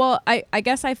piece? Well, I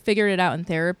guess I figured it out in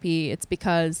therapy. It's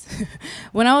because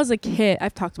when I was a kid,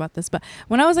 I've talked about this, but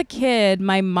when I was a kid,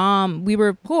 my mom, we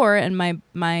were poor, and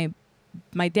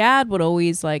my dad would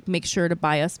always like make sure to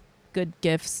buy us good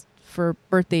gifts for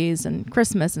birthdays and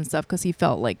Christmas and stuff because he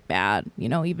felt like bad,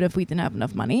 even if we didn't have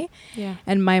enough money. Yeah.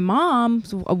 And my mom,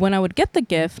 when I would get the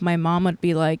gift, my mom would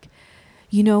be like,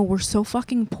 we're so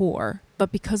fucking poor,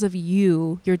 but because of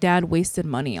you, your dad wasted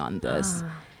money on this.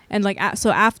 And like,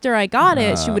 so after I got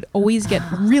it, she would always get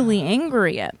really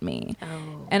angry at me.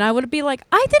 And I would be like,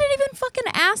 I didn't even fucking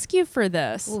ask you for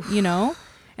this,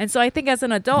 And so I think as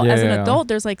an adult,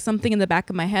 there's like something in the back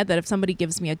of my head that if somebody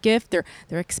gives me a gift, they're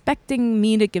expecting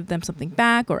me to give them something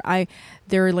back, or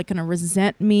they're like gonna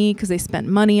resent me because they spent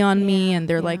money on me, and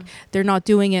they're like, they're not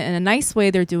doing it in a nice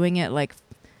way. They're doing it like,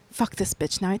 fuck this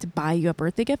bitch, now I have to buy you a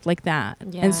birthday gift, like that.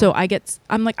 Yeah. And so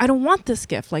I'm like, I don't want this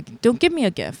gift. Like, don't give me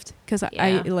a gift, because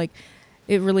I like,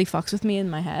 it really fucks with me in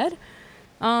my head.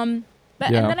 And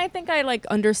then I think I like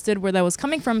understood where that was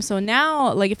coming from. So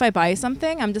now, like, if I buy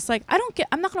something, I'm just like,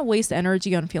 I'm not gonna waste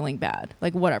energy on feeling bad.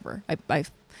 Like, whatever.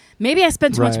 Maybe I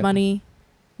spent too much money.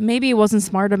 Maybe it wasn't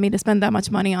smart of me to spend that much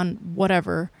money on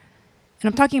whatever. And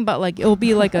I'm talking about like, it'll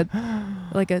be like a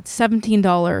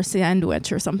 $17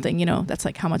 sandwich or something, that's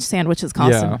like how much sandwiches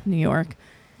cost in New York.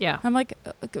 Yeah. I'm like,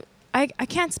 I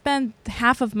can't spend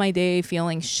half of my day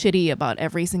feeling shitty about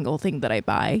every single thing that I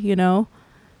buy,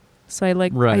 So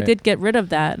I did get rid of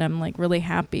that, and I'm like really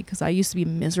happy because I used to be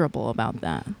miserable about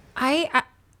that. I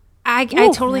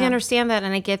totally understand that,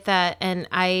 and I get that, and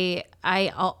I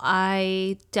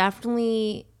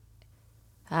definitely.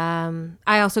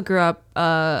 I also grew up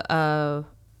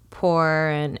poor,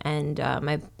 and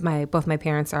both my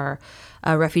parents are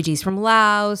refugees from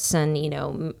Laos,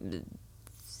 and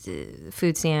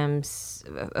food stamps,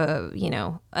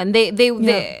 and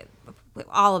they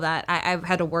all of that. I've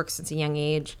had to work since a young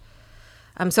age.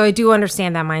 So I do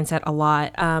understand that mindset a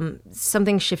lot.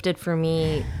 Something shifted for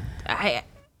me. I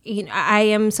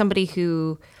am somebody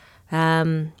who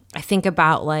I think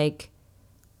about like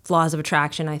laws of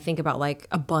attraction. I think about like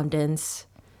abundance,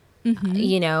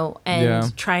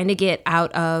 and trying to get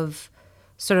out of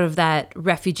sort of that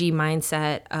refugee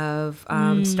mindset of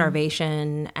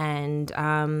starvation and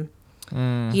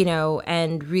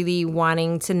and really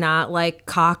wanting to not like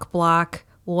cock block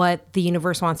what the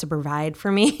universe wants to provide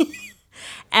for me.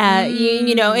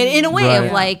 In a way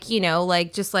of like,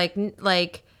 just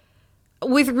like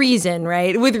with reason,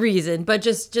 right? With reason, but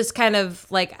just kind of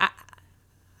like,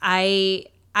 I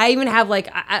even have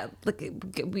like,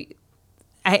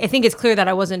 I think it's clear that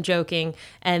I wasn't joking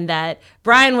and that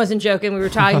Brian wasn't joking. We were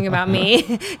talking about me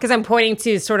because I'm pointing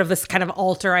to sort of this kind of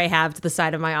altar I have to the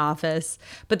side of my office.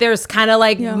 But there's kind of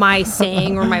like my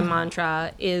saying or my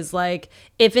mantra is like,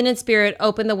 infinite spirit,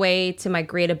 open the way to my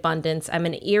great abundance. I'm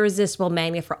an irresistible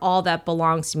magnet for all that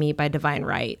belongs to me by divine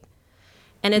right.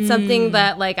 And it's something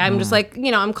that like, I'm just like,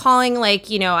 I'm calling like,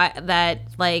 that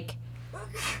like,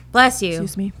 bless you.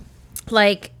 Excuse me.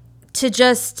 Like to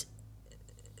just,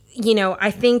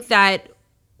 I think that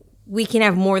we can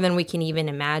have more than we can even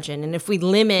imagine. And if we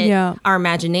limit our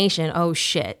imagination, oh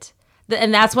shit.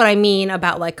 And that's what I mean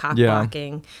about like cock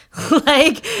blocking.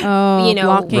 Like,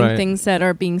 blocking things that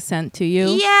are being sent to you.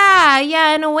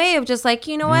 Yeah. In a way of just like,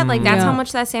 you know what? Like that's how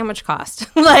much that sandwich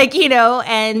cost. Like,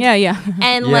 and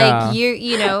and like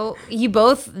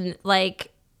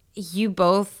you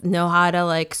both know how to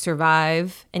like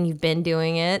survive and you've been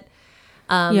doing it.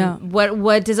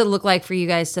 What does it look like for you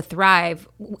guys to thrive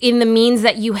in the means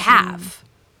that you have?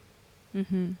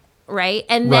 Mm-hmm. Right.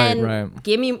 And then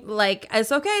give me like,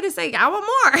 it's okay to say, I want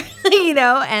more,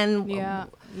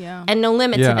 and no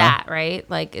limit to that. Right.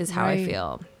 Like is how I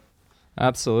feel.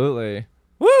 Absolutely.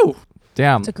 Woo.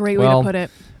 Damn. It's a great way to put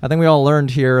it. I think we all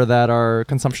learned here that our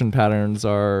consumption patterns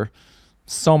are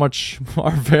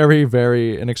very,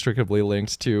 very inextricably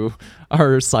linked to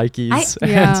our psyches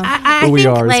and who we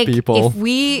are as people. If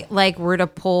we like were to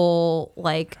pull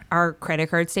like our credit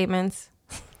card statements,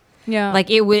 like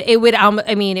it would it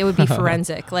would be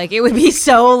forensic. Like it would be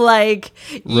so like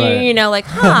like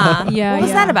what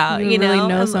was that about? You really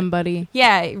know somebody.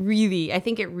 Really. I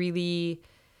think it really.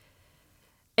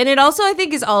 And it also, I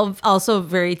think, is also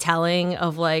very telling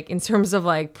of like in terms of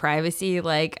like privacy.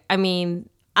 Like, I mean,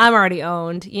 I'm already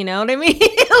owned, you know what I mean?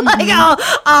 Like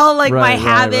all like my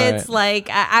habits, like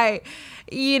I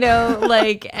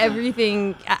like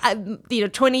everything,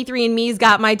 23andMe's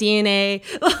got my DNA,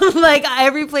 like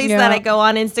every place that I go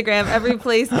on Instagram, every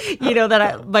place,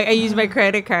 that I use my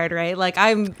credit card, right? Like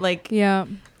I'm like,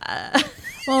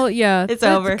 it's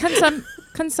over.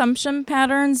 Consumption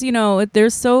patterns,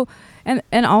 there's so,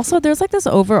 and also there's like this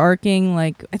overarching,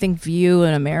 like I think view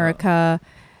in America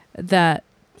that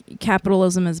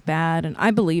capitalism is bad, and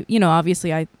I believe,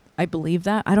 obviously I believe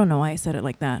that. I don't know why I said it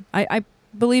like that. I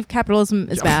believe capitalism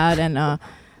is bad and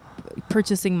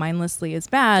purchasing mindlessly is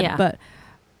bad, but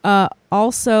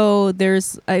also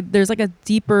there's like a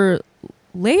deeper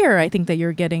layer I think that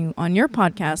you're getting on your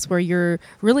podcast where you're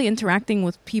really interacting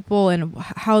with people and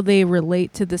how they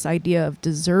relate to this idea of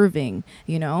deserving,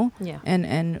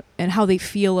 and how they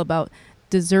feel about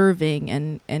deserving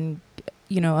and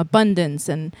abundance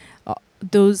and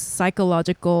those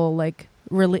psychological like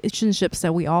relationships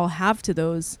that we all have to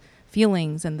those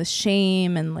feelings and the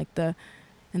shame and like the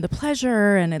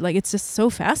pleasure and it's just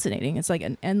so fascinating. It's like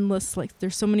an endless, like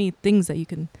there's so many things that you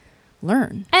can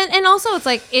learn. And also it's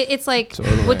like it's like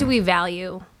totally. What do we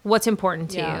value? What's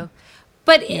important to you?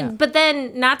 But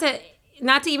then not to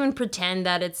even pretend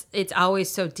that it's always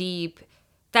so deep.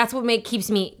 That's what keeps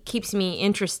me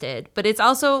interested. But it's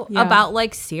also about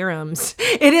like serums.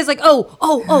 It is like,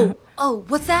 oh,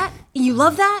 what's that? You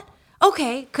love that?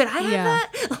 Okay, could I have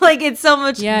that? Like it's so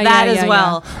much that as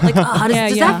well. Like,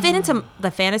 does that fit into the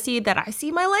fantasy that I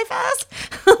see my life as?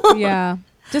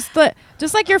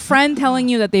 Just like your friend telling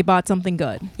you that they bought something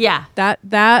good. Yeah.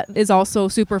 That is also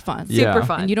super fun. Yeah. Super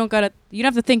fun. And you don't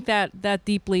have to think that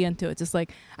deeply into it. Just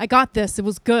like, I got this. It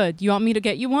was good. You want me to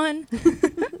get you one?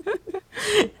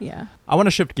 Yeah. I want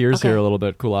to shift gears here a little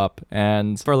bit, Kulap.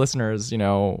 And for our listeners,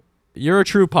 you're a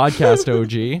true podcast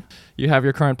OG. You have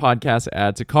your current podcast,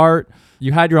 Add to Cart.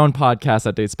 You had your own podcast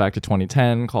that dates back to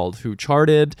 2010 called Who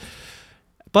Charted.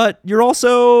 But you're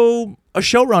also a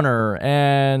showrunner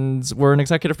and we're an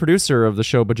executive producer of the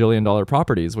show Bajillion Dollar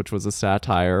Properties, which was a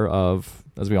satire of,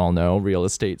 as we all know, real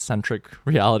estate-centric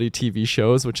reality TV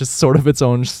shows, which is sort of its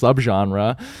own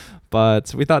subgenre.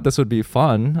 But we thought this would be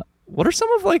fun. What are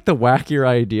some of like the wackier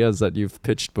ideas that you've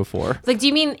pitched before? Like, do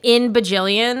you mean in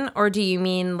Bajillion or do you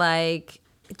mean like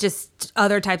just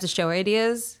other types of show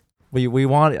ideas? We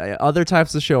want other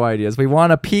types of show ideas. We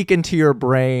want to peek into your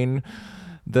brain,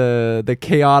 the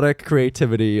chaotic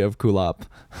creativity of Kulap.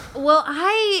 Well,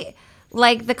 I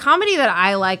like the comedy that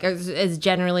I like is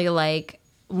generally like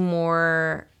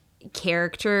more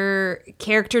character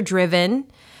driven.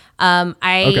 I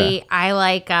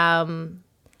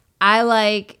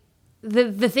like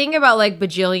the thing about like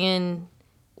Bajillion,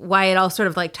 why it all sort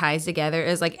of like ties together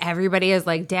is like everybody has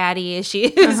like daddy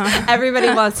issues. Everybody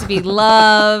wants to be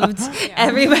loved.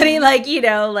 Everybody like,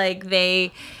 like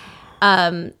they,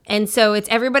 and so it's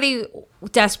everybody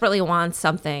desperately wants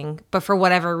something, but for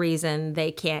whatever reason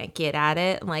they can't get at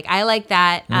it. Like I like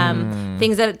that.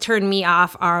 Things that turn me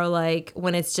off are like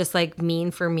when it's just like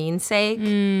mean for mean's sake.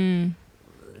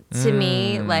 To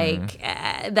me, like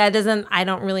that doesn't. I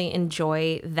don't really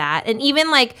enjoy that. And even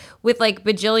like with like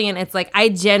Bajillion, it's like I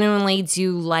genuinely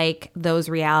do like those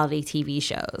reality TV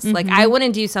shows. Like I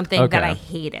wouldn't do something that I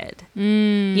hated.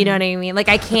 You know what I mean? Like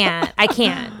I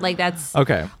can't. Like that's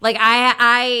Okay. Like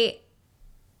I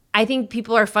think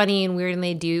people are funny and weird and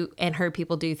they do and hurt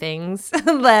people do things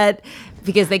that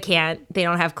because they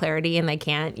don't have clarity and they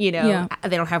can't, they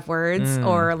don't have words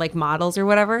or like models or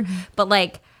whatever. But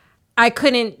like, I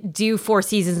couldn't do 4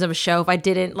 seasons of a show if I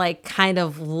didn't like kind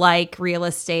of like real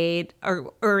estate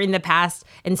or in the past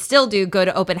and still do go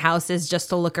to open houses just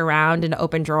to look around and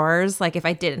open drawers. Like if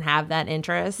I didn't have that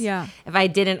interest, if I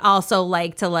didn't also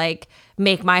like to like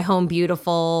make my home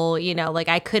beautiful, like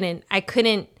I couldn't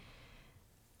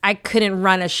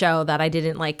run a show that I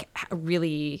didn't like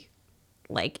really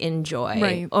like enjoy.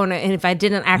 Right. And if I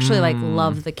didn't actually like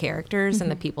love the characters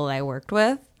and the people that I worked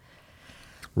with.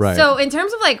 Right. So in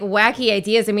terms of like wacky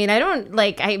ideas, I mean, I don't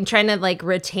like, I'm trying to like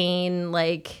retain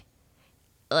because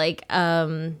I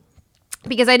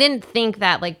didn't think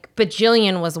that like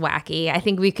Bajillion was wacky. I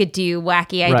think we could do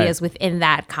wacky ideas within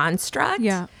that construct.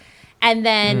 Yeah. And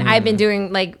then I've been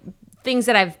doing like things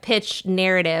that I've pitched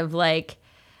narrative, like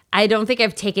I don't think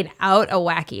I've taken out a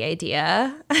wacky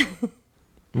idea.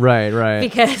 Right.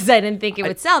 Because I didn't think it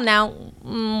would sell. Now,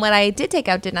 what I did take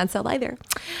out did not sell either.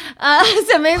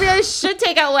 So maybe I should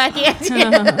take out wacky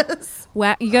ideas.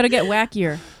 You got to get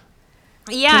wackier.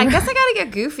 Yeah, I guess I got to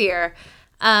get goofier.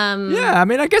 Yeah, I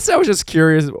mean, I guess I was just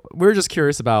curious. We were just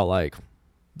curious about like,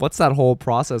 what's that whole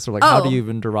process, or like, how do you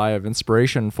even derive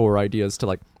inspiration for ideas to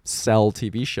like sell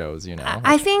TV shows?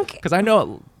 I think because I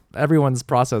know everyone's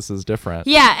process is different.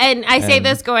 Yeah, and I say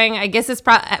this going, I guess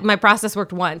my process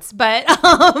worked once, but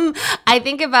I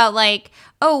think about like,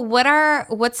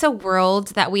 what's a world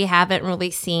that we haven't really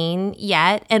seen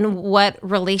yet, and what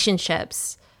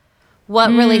relationships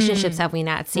have we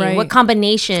not seen? Right. What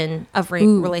combination of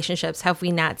relationships have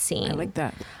we not seen? I like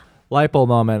that. Light bulb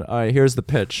moment. All right, here's the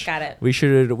pitch. Got it. We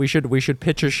should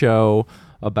pitch a show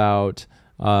about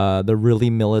the really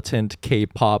militant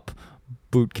K-pop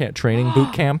boot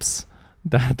camps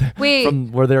that Wait.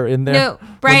 from where they're in there. No,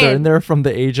 when Brian. they're in there from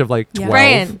the age of like 12.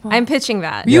 Brian, I'm pitching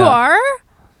that. You Yeah. are?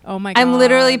 Oh my god. I'm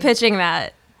literally pitching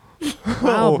that.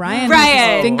 Wow, Brian.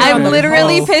 Brian, I'm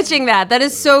literally pitching that. That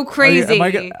is so crazy.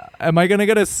 Am I gonna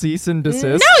get a cease and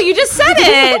desist? No, you just said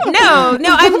it. No,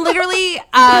 I'm literally.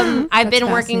 I've been working.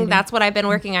 fascinating. That's what I've been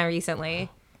working on recently.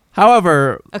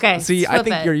 However, Okay, see, I flip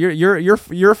think it.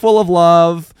 you're full of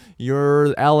love.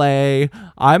 You're LA.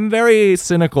 I'm very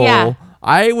cynical. Yeah.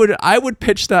 I would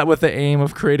pitch that with the aim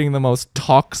of creating the most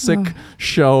toxic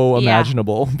show Yeah.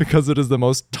 imaginable, because it is the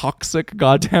most toxic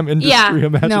goddamn industry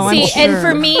imaginable. No, I'm See, sure. and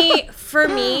for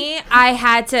me, I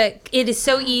had to. It is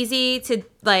so easy to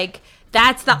like.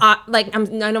 That's the like.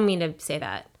 I don't mean to say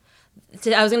that.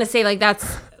 I was gonna say like that's.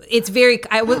 It's very.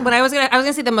 I was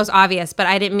gonna say the most obvious, but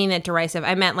I didn't mean it derisive.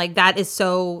 I meant like that is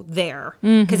so there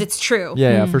because it's true.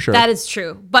 Yeah, for sure. That is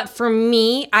true. But for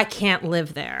me, I can't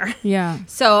live there. Yeah.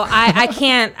 So I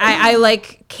can't. I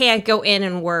like can't go in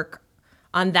and work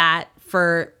on that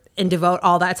and devote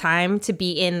all that time to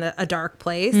be in a dark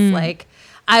place. Like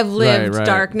I've lived right.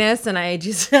 darkness and I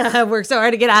just work so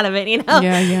hard to get out of it,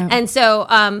 Yeah. And so,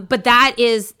 but that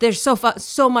is, there's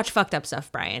so much fucked up stuff,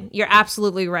 Brian. You're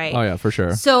absolutely right. Oh yeah, for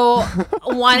sure. So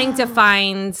wanting to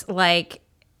find like,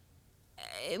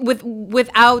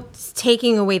 without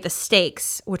taking away the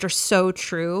stakes, which are so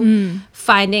true,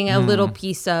 finding a little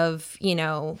piece of,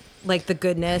 like the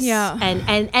goodness, Yeah.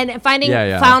 and finding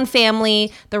Yeah. found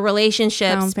family, the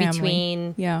relationships Found family.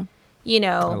 between, Yeah.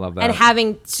 I love that. and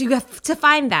having to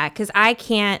find that, because I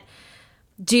can't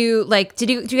do like,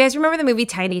 do you guys remember the movie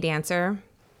Tiny Dancer?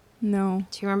 No.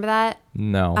 Do you remember that?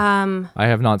 No. I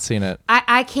have not seen it.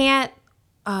 I can't.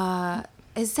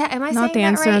 Is that? Am I Not saying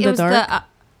Dancer that right? in the It was Dark? the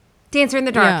Dancer in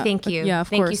the Dark. Yeah. Thank you. Yeah, of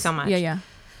Thank course. you so much. Yeah.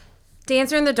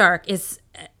 Dancer in the Dark is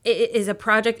a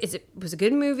project. It was a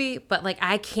good movie, but like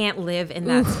I can't live in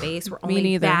that space where only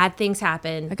neither. bad things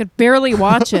happen. I could barely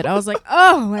watch it. I was like,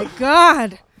 oh my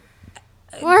god.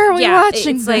 Why are we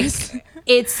watching it's this?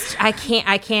 like I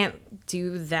can't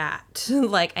do that.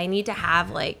 Like I need to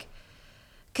have like,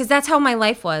 because that's how my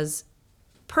life was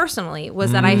personally,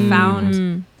 was that I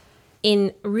found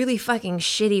in really fucking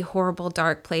shitty, horrible,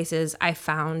 dark places, I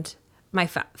found my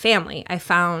family. I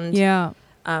found Yeah.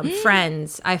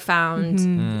 friends. I found,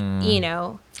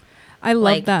 I love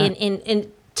like that. in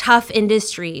tough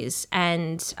industries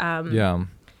and, Yeah.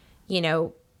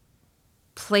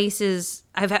 places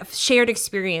I've had shared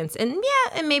experience and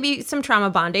maybe some trauma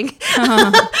bonding,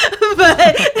 A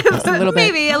little bit.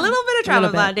 maybe a little bit of trauma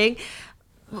bit. bonding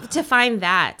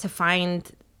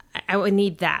I would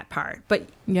need that part. But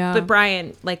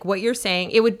Brian, like what you're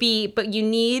saying, it would be, but you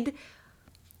need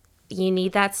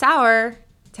that sour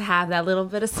to have that little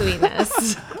bit of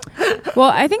sweetness. Well,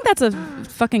 I think that's a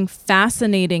fucking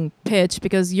fascinating pitch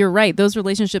because you're right. Those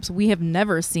relationships, we have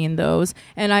never seen those.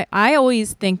 And I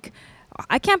always think,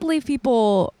 I can't believe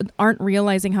people aren't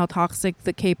realizing how toxic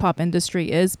the K-pop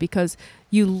industry is because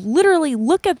you literally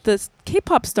look at the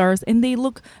K-pop stars and they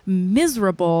look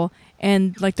miserable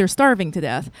and like they're starving to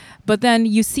death. But then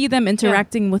you see them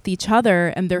interacting with each other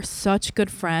and they're such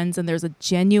good friends and there's a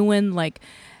genuine, like,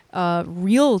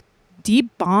 real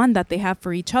deep bond that they have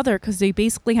for each other because they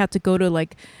basically had to go to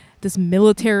like this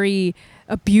military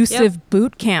abusive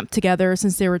boot camp together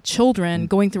since they were children,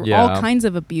 going through all kinds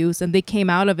of abuse, and they came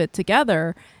out of it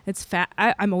together. It's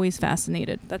I'm always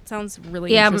fascinated. That sounds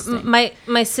really interesting.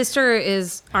 My sister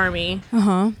is Army,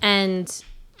 and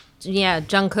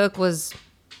Jungkook was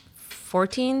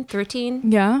 14,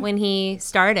 13 when he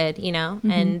started,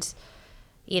 and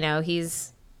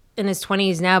he's in his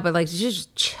 20s now, but like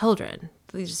just children.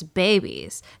 They're just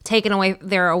babies taken away.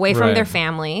 They're away from their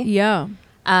family. Yeah.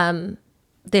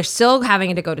 They're still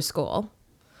having to go to school,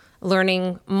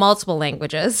 learning multiple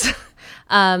languages,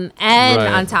 and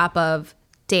on top of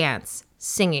dance,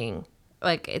 singing.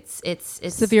 Like it's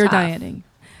severe tough. dieting,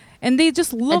 and they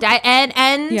just look and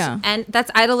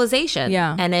that's idolization.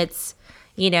 Yeah. And it's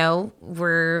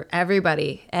we're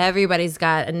everybody's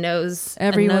got a nose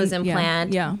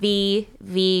implant.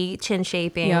 V chin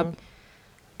shaping. Yep.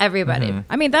 Everybody.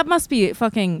 I mean, that must be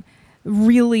fucking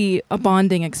really a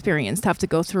bonding experience to have to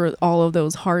go through all of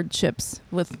those hardships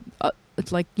with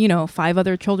it's like 5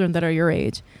 other children that are your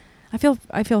age. I feel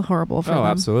horrible for them.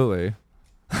 Absolutely.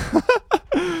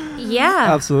 Yeah,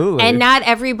 absolutely. And not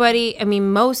everybody, I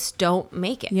mean, most don't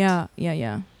make it. Yeah.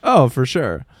 Oh, for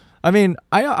sure. I mean,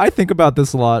 I think about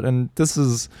this a lot, and this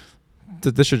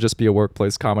should just be a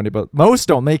workplace comedy, but most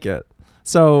don't make it.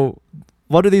 So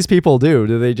what do these people do?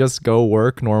 Do they just go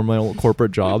work normal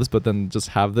corporate jobs, but then just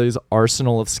have these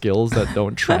arsenal of skills that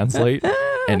don't translate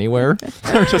anywhere?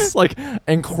 They're just like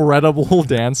incredible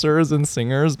dancers and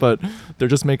singers, but they're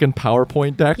just making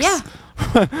PowerPoint decks.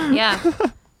 Yeah.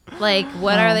 Like,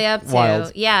 what are they up to?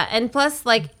 Wild. Yeah. And plus,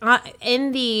 like,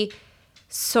 in the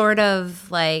sort of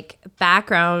like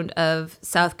background of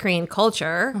South Korean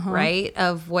culture, right?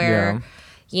 Of where...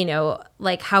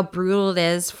 like how brutal it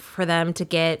is for them to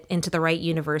get into the right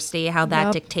university, how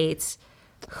that dictates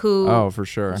who for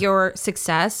sure. your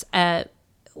success at,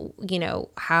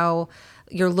 how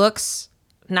your looks,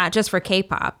 not just for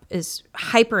K-pop, is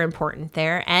hyper important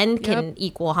there and can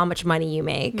equal how much money you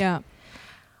make. Yeah.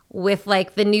 With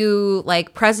like the new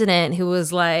like president who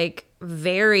was like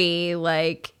very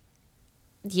like,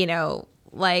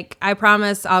 like I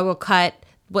promise I will cut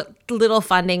what little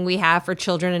funding we have for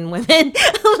children and women.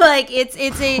 Like it's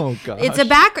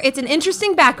an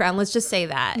interesting background. Let's just say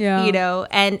that,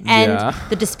 and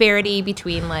the disparity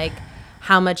between like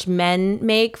how much men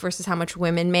make versus how much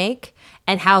women make,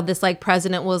 and how this like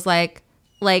president was like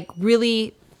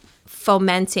really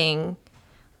fomenting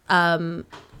a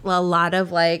lot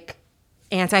of like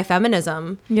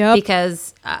anti-feminism.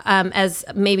 Because as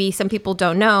maybe some people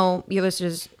don't know, your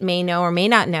listeners may know or may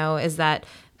not know, is that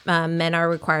men are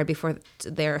required before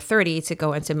they're 30 to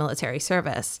go into military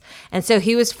service. And so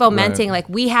he was fomenting like,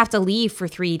 we have to leave for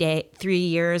 3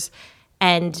 years,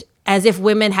 and as if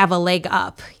women have a leg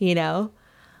up, It's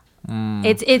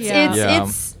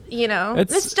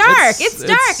dark. It's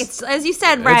dark. It's as you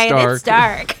said, Brian, it's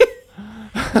dark.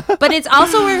 But it's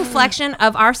also a reflection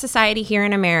of our society here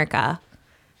in America.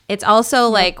 It's also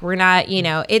like, we're not,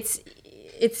 it's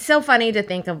so funny to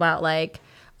think about like,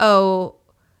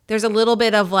 there's a little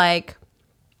bit of like,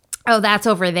 that's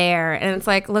over there. And it's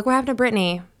like, look what happened to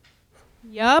Britney.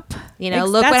 Yup.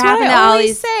 Look what happened to all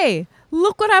these.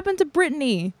 Look what happened to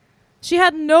Britney. She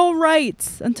had no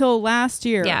rights until last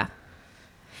year. Yeah.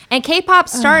 And K-pop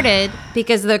started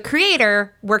because the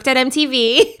creator worked at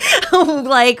MTV.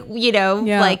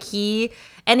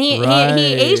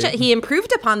 He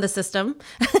improved upon the system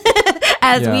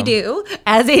as we do,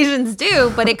 as Asians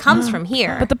do, but it comes from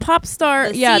here. But the pop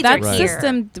star, that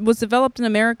system was developed in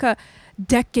America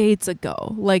decades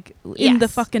ago, like in the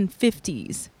fucking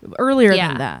 50s, earlier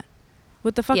than that.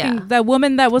 With the fucking, that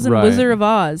woman that was in Wizard of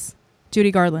Oz,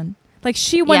 Judy Garland. Like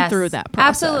she went through that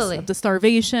process of the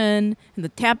starvation and the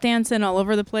tap dancing all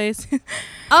over the place.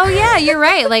 Oh yeah, you're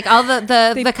right. Like all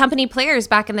the company players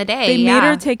back in the day. They made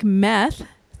her take meth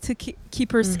to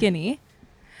keep her skinny.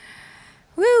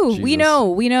 Woo! We Jesus.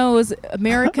 know it was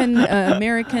American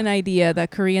idea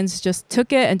that Koreans just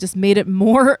took it and just made it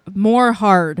more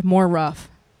hard, more rough,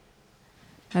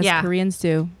 as Yeah. Koreans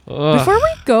do. Ugh. Before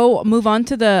we move on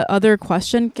to the other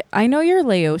question, I know you're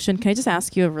Laotian. Can I just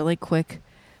ask you a really quick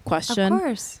question? Of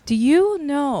course. Do you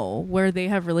know where they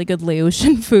have really good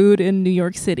Laotian food in New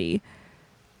York City?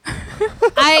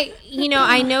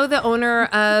 I know the owner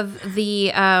of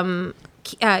the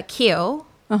Kyo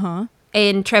Uh-huh.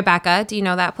 in Tribeca. Do you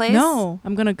know that place? No,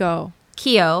 I'm going to go.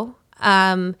 Kyo.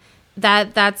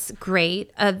 That's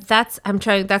great. That's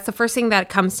the first thing that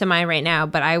comes to mind right now,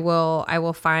 but I will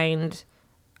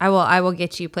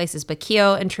get you places. But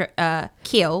Kyo and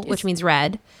Kyo, which means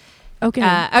red.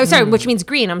 Okay. Which means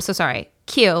green. I'm so sorry.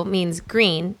 Kyo means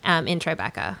green in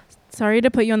Tribeca. Sorry to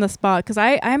put you on the spot because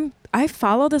I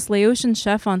follow this Laotian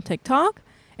chef on TikTok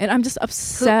and I'm just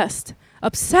obsessed,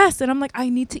 and I'm like, I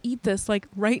need to eat this like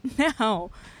right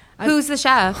now. Who's the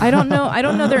chef? I don't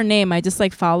know their name. I just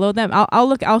like follow them.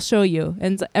 I'll show you.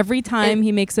 And every time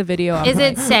he makes a video, I'm Is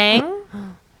like, it Sang?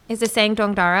 Is it Sang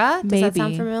Dongdara? Does that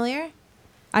sound Maybe. familiar?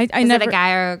 I Is never. it a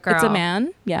guy or a girl? It's a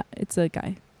man. Yeah, it's a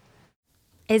guy.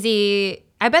 Is he?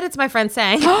 I bet it's my friend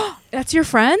Sang. That's your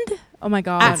friend? Oh my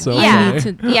god. That's so yeah,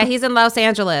 funny. yeah. He's in Los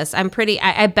Angeles. I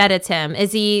bet it's him.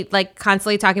 Is he like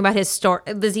constantly talking about his story?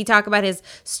 Does he talk about his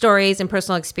stories and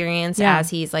personal experience Yeah. as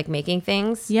he's like making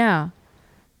things? Yeah.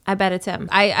 I bet it's him.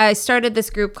 I started this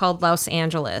group called Los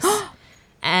Angeles,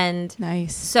 and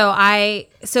Nice. so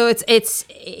it's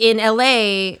in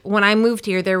LA. When I moved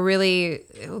here, there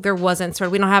wasn't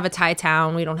we don't have a Thai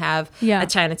town, we don't have Yeah. a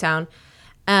Chinatown,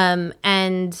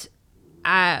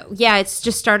 it's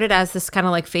just started as this kind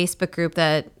of like Facebook group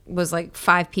that was like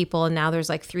 5 people, and now there's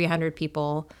like 300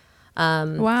 people.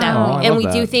 Wow. I And love we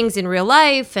do that. things in real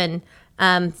life, and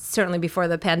certainly before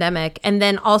the pandemic, and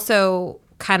then also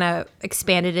kind of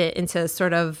expanded it into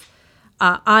sort of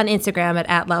on Instagram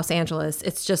at Los Angeles.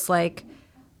 It's just like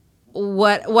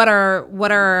what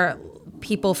are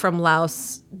people from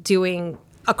Laos doing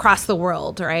across the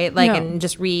world, right? Like, Yeah. and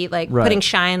just Right. putting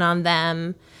shine on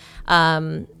them.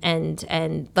 And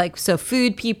like, so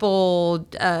food people,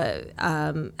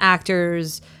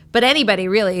 actors, but anybody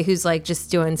really who's like just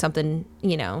doing something,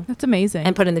 That's amazing.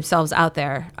 and putting themselves out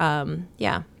there.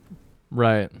 Yeah.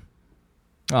 Right.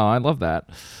 Oh, I love that.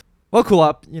 Well,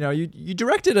 Kulap, you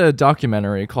directed a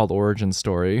documentary called Origin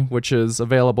Story, which is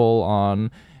available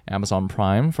on Amazon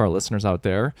Prime for our listeners out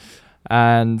there.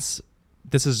 And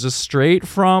this is just straight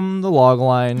from the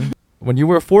logline. When you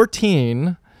were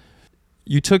 14,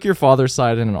 you took your father's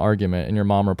side in an argument, and your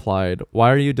mom replied,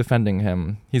 "Why are you defending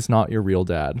him? He's not your real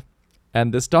dad."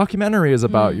 And this documentary is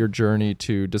about your journey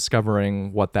to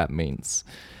discovering what that means.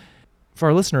 For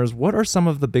our listeners, what are some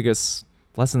of the biggest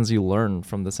lessons you learned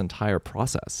from this entire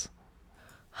process?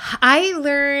 I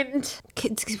learned,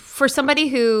 for somebody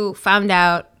who found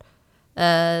out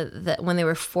that when they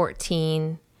were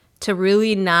 14, to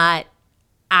really not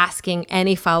asking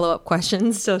any follow-up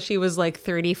questions till she was like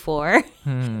 34.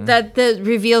 That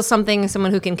reveals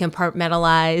someone who can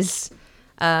compartmentalize,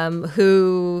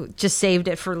 who just saved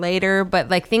it for later. But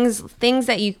like things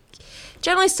that you,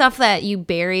 generally stuff that you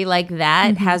bury like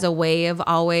that has a way of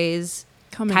always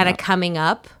coming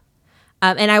up.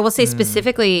 And I will say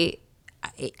specifically,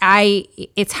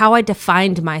 it's how I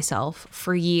defined myself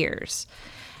for years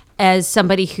as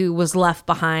somebody who was left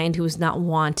behind, who was not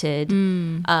wanted.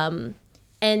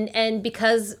 And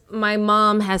because my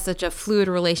mom has such a fluid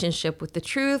relationship with the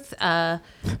truth,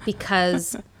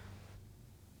 because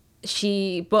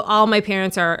but all my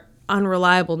parents are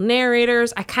unreliable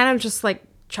narrators, I kind of just like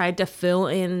tried to fill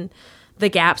in the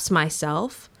gaps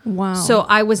myself. Wow. So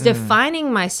I was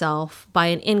defining myself by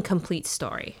an incomplete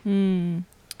story. And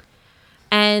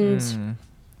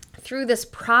through this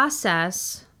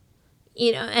process,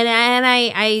 and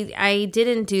I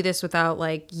didn't do this without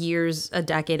like a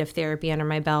decade of therapy under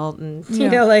my belt, and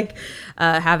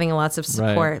having lots of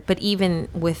support. Right. But even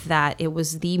with that, it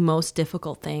was the most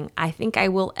difficult thing I think I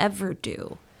will ever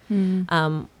do.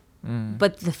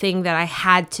 But the thing that I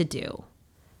had to do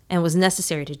and was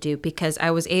necessary to do, because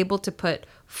I was able to put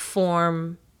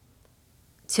form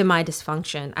to my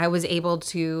dysfunction. I was able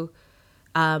to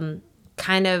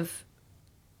kind of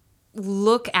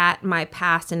look at my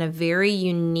past in a very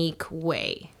unique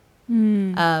way.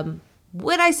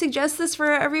 Would I suggest this for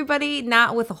everybody?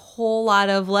 Not with a whole lot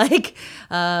of like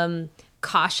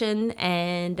caution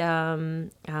and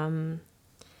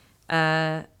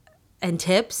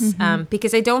tips,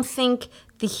 because I don't think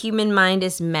the human mind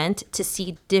is meant to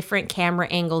see different camera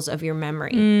angles of your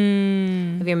memories,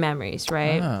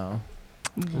 right? Oh.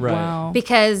 Right. Wow.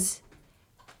 Because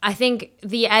I think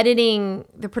the editing,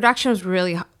 the production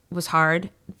was hard.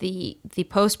 The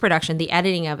post-production, the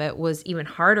editing of it was even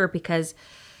harder because,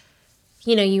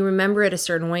 you know, you remember it a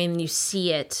certain way and you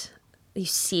see it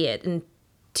in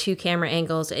 2 camera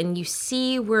angles and you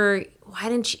see why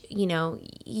didn't you know,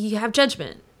 you have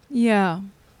judgment. Yeah.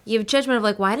 You have judgment of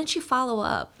like, why didn't you follow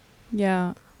up?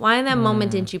 Yeah. Why in that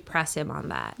moment didn't you press him on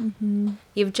that? Mm-hmm.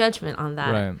 You have judgment on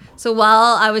that. Right. So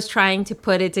while I was trying to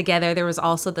put it together, there was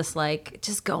also this like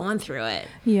just going through it.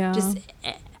 Yeah.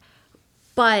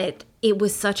 But it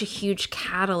was such a huge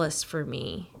catalyst for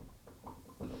me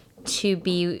to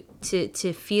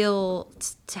feel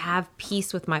to have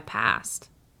peace with my past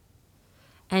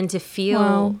and to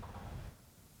feel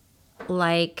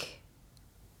like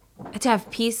to have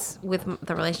peace with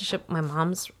the relationship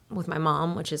with my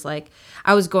mom, which is like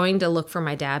I was going to look for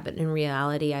my dad, but in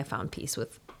reality I found peace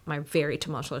with my very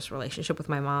tumultuous relationship with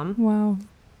my mom. Wow.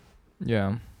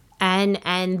 Yeah.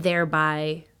 And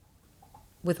thereby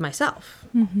with myself.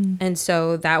 Mm-hmm. And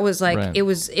so that was like Right. it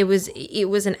was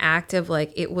an act of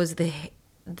like it was the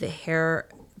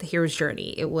hero's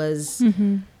journey. It was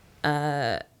you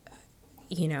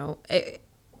know,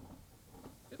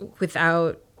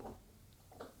 without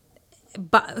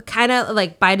but kind of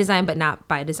like by design but not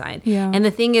by design. Yeah. And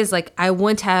the thing is like I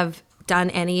wouldn't have done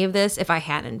any of this if I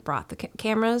hadn't brought the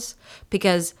cameras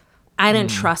because I didn't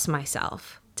trust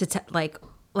myself to like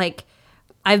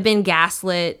I've been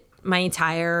gaslit my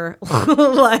entire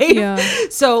life. Yeah.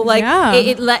 So like Yeah.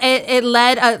 it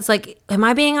led it's like, am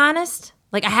I being honest?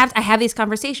 Like I have these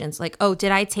conversations like, oh,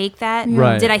 did I take that?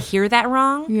 Right. Did I hear that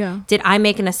wrong? Yeah. Did I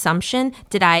make an assumption?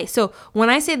 So when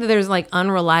I say that there's like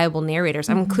unreliable narrators,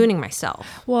 I'm including myself.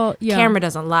 Well, yeah. Camera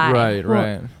doesn't lie. Right. Well,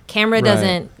 Right. Camera Right.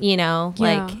 doesn't, you know,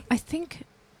 Yeah. like I think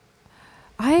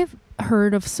I've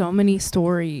heard of so many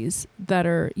stories that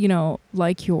are, you know,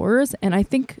 like yours, and I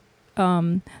think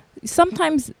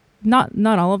sometimes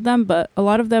not all of them, but a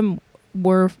lot of them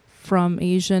were from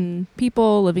Asian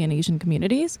people living in Asian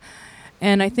communities.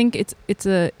 And I think it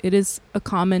is a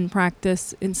common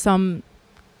practice in some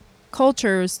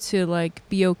cultures to like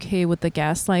be okay with the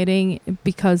gaslighting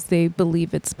because they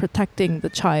believe it's protecting the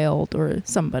child or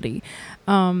somebody.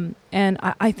 And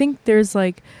I think there's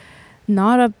like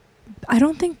I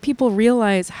don't think people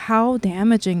realize how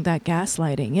damaging that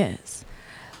gaslighting is.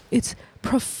 It's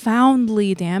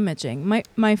profoundly damaging.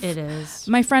 it is.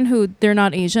 My friend who, they're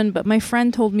not Asian, but my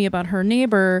friend told me about her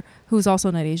neighbor who's also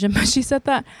not Asian, but she said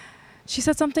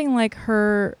something like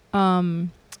her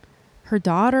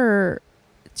daughter,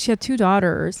 she had 2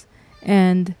 daughters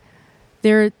and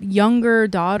their younger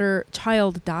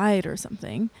child died or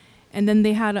something. And then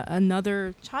they had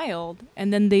another child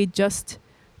and then they just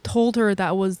told her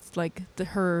that was like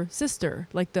her sister,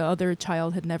 like the other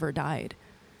child had never died.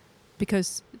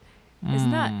 Because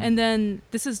isn't that? And then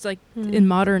this is like in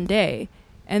modern day.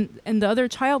 And the other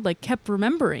child like kept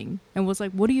remembering and was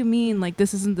like, what do you mean? Like,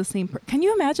 this isn't the same. Can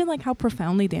you imagine like how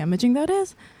profoundly damaging that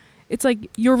is? It's like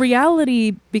your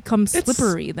reality becomes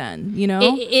slippery then, you know?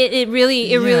 It really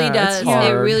does. it's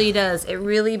hard. It really does. It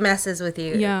really messes with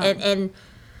you. Yeah. And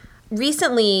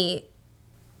recently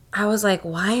I was like,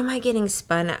 why am I getting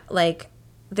spun? Like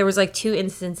there was like 2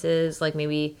 instances, like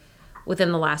maybe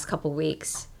within the last couple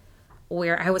weeks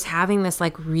where I was having this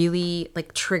like really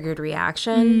like triggered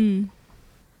reaction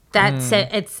that said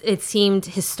it seemed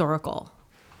historical,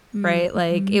 right?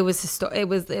 Like it was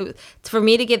for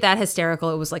me to get that hysterical.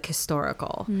 It was like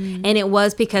historical, and it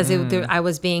was because I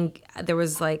was being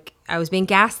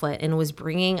gaslit and was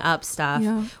bringing up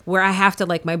stuff where I have to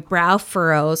like my brow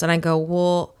furrows and I go,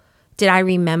 well, did I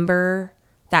remember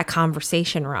that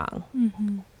conversation wrong?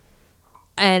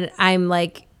 And I'm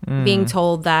like being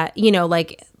told that, you know,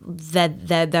 like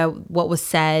that what was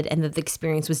said and that the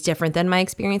experience was different than my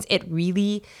experience. It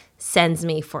really sends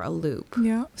me for a loop.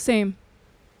 Yeah. Same.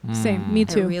 Me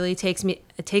too. It really takes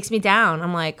me down.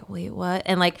 I'm like, wait, what?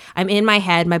 And like I'm in my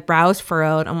head, my brow's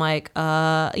furrowed. I'm like,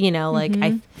 you know, like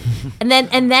and then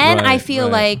Right, I feel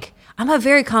right. like I'm a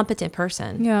very competent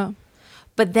person. Yeah.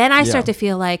 But then I start Yeah. to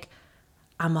feel like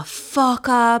I'm a fuck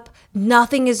up.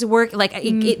 Nothing is working. Like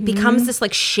it becomes this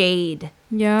like shade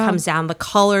Yeah. comes down. The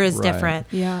color is Right. different.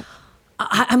 Yeah.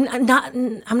 I'm not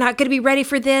going to be ready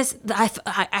for this.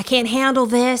 I can't handle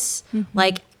this.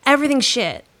 Like everything's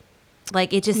shit.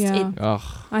 Like it just, Yeah. Ugh.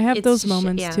 I have It's those just-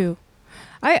 moments yeah. too.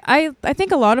 I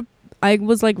think I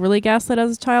was like really gaslit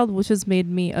as a child, which has made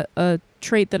me a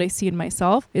trait that I see in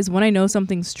myself is when I know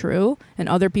something's true and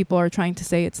other people are trying to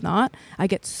say it's not, I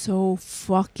get so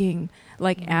fucking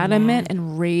like adamant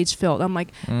and rage filled. I'm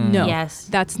like, no, Yes.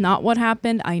 that's not what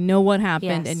happened. I know what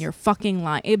happened Yes. and you're fucking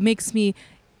lying. It makes me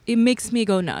it makes me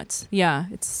go nuts. Yeah,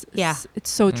 it's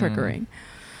so triggering.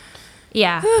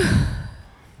 Yeah.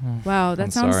 Wow, that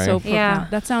I'm sounds sorry. so profound. Yeah.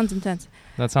 That sounds intense.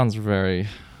 That sounds very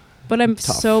But I'm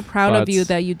tough, so proud of but- you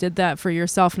that you did that for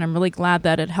yourself, and I'm really glad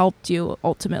that it helped you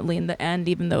ultimately in the end,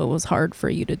 even though it was hard for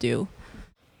you to do.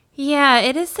 Yeah,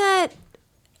 it is that.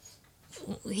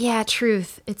 Yeah,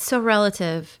 truth. It's so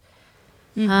relative.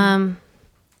 And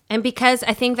because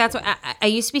I think that's what I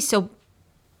used to be so.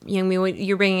 You know, when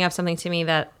you're bringing up something to me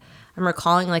that I'm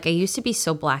recalling. Like, I used to be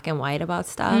so black and white about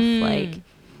stuff, like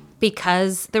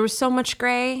because there was so much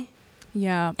gray.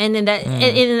 Yeah. And in that,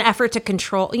 in an effort to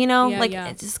control, you know, Yeah, like, yeah.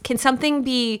 it's just, can something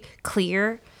be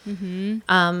clear? And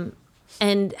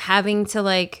having to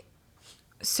like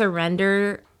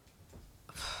surrender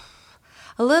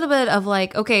a little bit of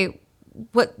like, okay,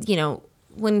 what, you know,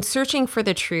 when searching for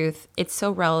the truth, it's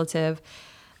so relative.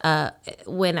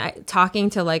 When I talking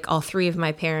to like all three of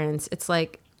my parents, it's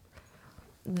like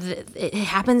it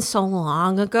happened so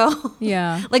long ago.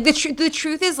 Yeah. Like the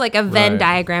truth is like a Venn Right.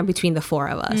 diagram between the four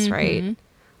of us, right?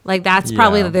 Like that's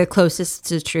probably Yeah. the closest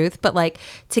to truth. But like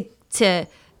to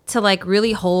like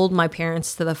really hold my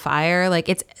parents to the fire, like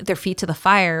it's their feet to the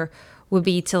fire would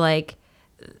be to like,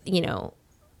 you know,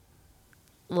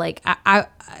 like I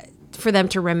for them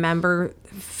to remember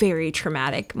very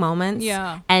traumatic moments.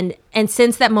 Yeah. And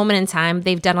since that moment in time,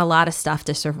 they've done a lot of stuff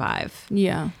to survive.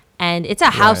 Yeah. And it's a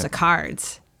house Right. of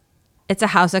cards. It's a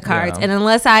house of cards. Yeah. And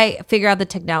unless I figure out the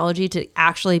technology to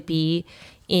actually be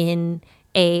in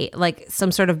a like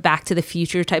some sort of Back to the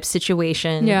Future type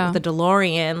situation, Yeah. with the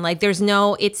DeLorean, like there's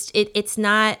no, it's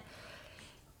not,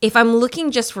 if I'm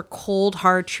looking just for cold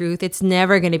hard truth, it's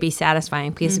never going to be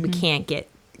satisfying because we can't get,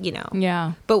 you know.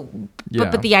 Yeah. But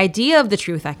Yeah. the idea of the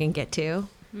truth I can get to,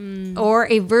 or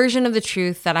a version of the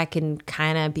truth that I can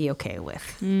kind of be okay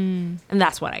with, and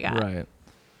that's what I got. right.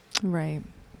 Right.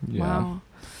 Yeah.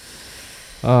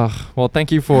 Wow. Well,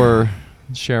 thank you for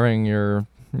sharing your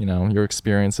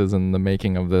experiences in the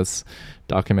making of this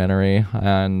documentary.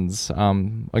 And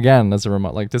again, as a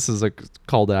remote, like this is a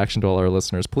call to action to all our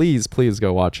listeners. Please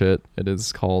go watch it. It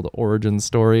is called Origin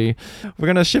Story. We're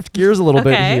gonna shift gears a little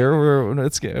bit Okay. here.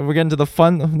 We're getting to the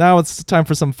fun. Now it's time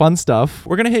for some fun stuff.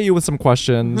 We're gonna hit you with some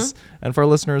questions, and for our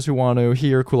listeners who want to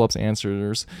hear Kulop's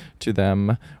answers to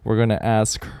them, we're gonna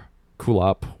ask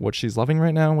Kulop what she's loving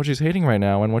right now, what she's hating right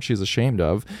now, and what she's ashamed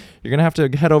of. You're gonna have to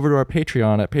head over to our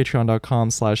Patreon at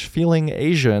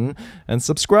patreon.com/feelingasian and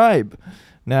subscribe.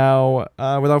 Now,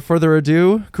 without further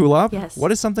ado, Kulop, Yes.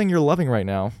 what is something you're loving right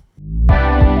now?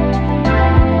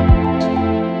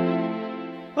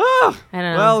 I don't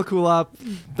know. Well, Kulop,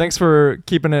 thanks for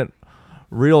keeping it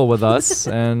real with us.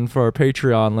 And for our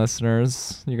Patreon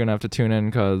listeners, you're gonna have to tune in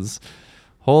because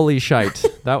holy shite,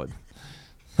 that would.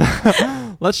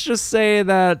 Let's just say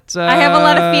that I have a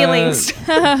lot of feelings.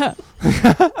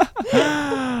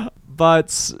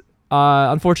 But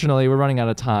unfortunately, we're running out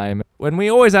of time. When we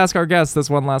always ask our guests this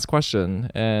one last question,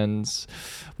 and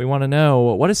we want to know,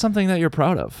 what is something that you're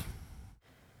proud of?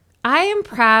 I am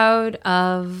proud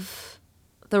of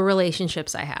the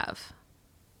relationships I have.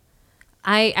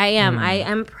 I am. I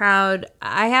am proud.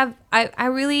 I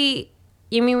really,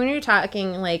 I mean, when you're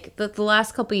talking like the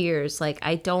last couple of years, like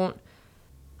I don't,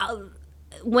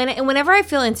 whenever I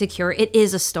feel insecure, it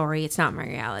is a story. It's not my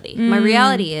reality. My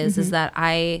reality is that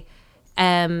I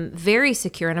am very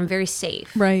secure and I'm very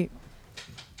safe. Right.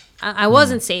 I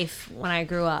wasn't safe when I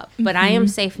grew up, but I am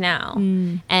safe now.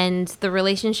 And the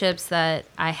relationships that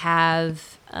I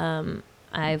have,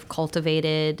 I've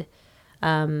cultivated.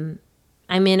 I'm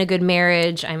in a good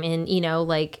marriage. I'm in, you know,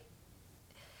 like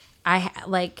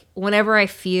whenever I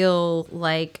feel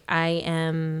like I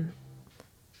am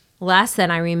less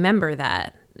than, I remember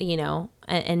that, you know,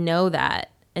 and know that.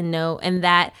 And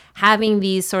that having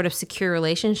these sort of secure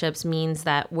relationships means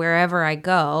that wherever I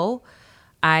go,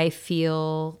 I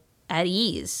feel at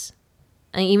ease.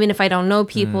 And even if I don't know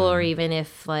people, or even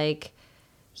if like,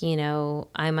 you know,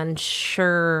 I'm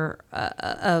unsure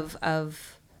of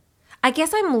I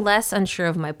guess I'm less unsure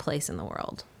of my place in the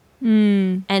world.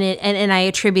 And I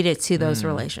attribute it to those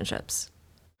relationships.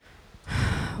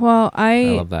 Well, I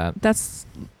love that. That's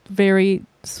very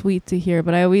sweet to hear,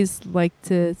 but I always like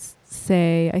to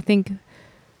say, I think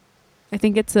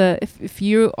it's if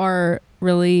you are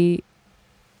really,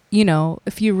 you know,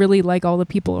 if you really like all the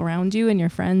people around you and your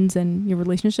friends and your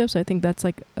relationships, I think that's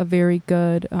like a very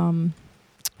good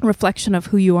reflection of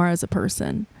who you are as a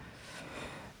person.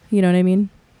 You know what I mean?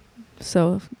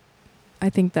 So I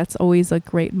think that's always a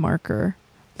great marker.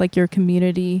 Like your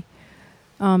community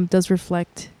does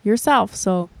reflect yourself.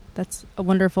 So that's a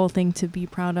wonderful thing to be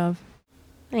proud of.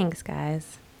 Thanks,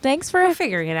 guys. thanks for We're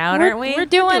figuring it out, we're, aren't we? We're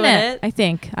doing it. I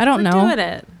think. I don't know. We're doing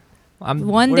it.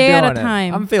 One we're day at a doing it.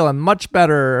 time. I'm feeling much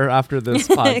better after this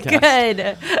podcast.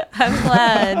 Good. I'm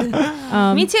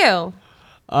glad. Me too.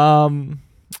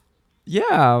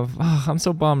 Yeah, I'm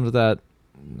so bummed that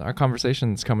our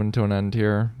conversation's coming to an end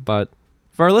here. But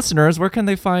for our listeners, where can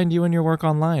they find you and your work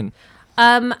online?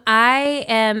 I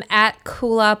am at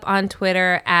Cool Up on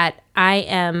Twitter, at I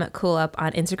am Cool Up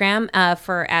on Instagram.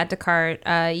 For Add to Cart,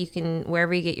 you can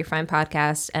wherever you get your fine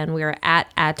podcasts, and we're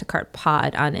at Add to Cart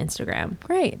Pod on Instagram.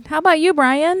 Great. How about you,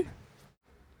 Brian?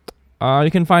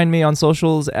 You can find me on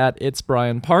socials at It's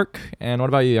Brian Park. And what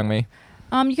about you, Young Me?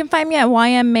 You can find me at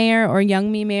YM Mayor or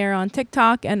Young Me Mayor on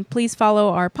TikTok, and please follow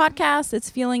our podcast. It's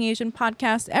Feeling Asian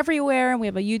Podcast everywhere. We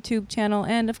have a YouTube channel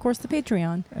and, of course, the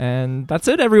Patreon. And that's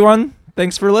it, everyone.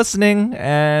 Thanks for listening,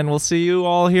 and we'll see you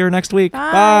all here next week.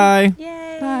 Bye. Bye.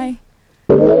 Yay. Bye.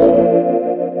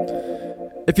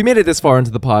 If you made it this far into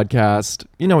the podcast,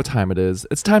 you know what time it is.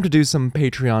 It's time to do some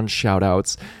Patreon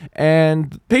shout-outs.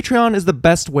 And Patreon is the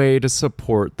best way to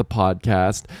support the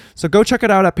podcast. So go check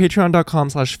it out at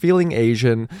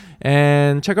patreon.com/feelingasian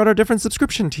and check out our different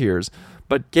subscription tiers.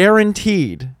 But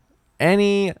guaranteed,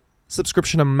 any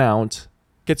subscription amount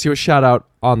gets you a shout-out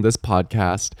on this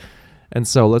podcast. And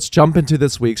so let's jump into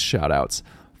this week's shout-outs.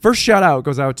 First shout-out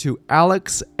goes out to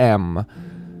Alex M.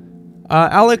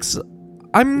 Alex,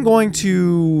 I'm going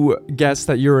to guess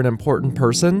that you're an important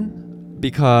person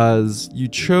because you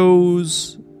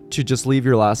chose to just leave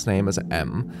your last name as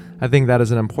M. I think that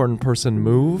is an important person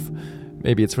move.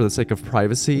 Maybe it's for the sake of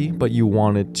privacy, but you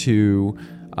wanted to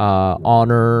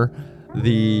honor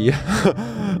the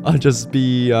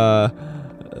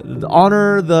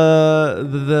honor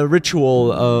the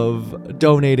ritual of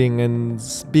donating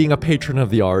and being a patron of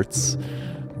the arts,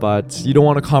 but you don't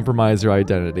want to compromise your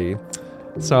identity.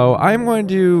 So I'm going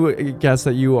to guess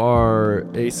that you are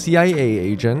a CIA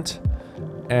agent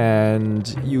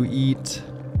and you eat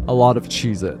a lot of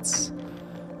Cheez-Its.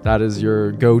 That is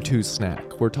your go-to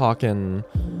snack. We're talking,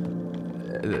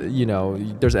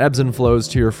 there's ebbs and flows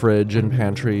to your fridge and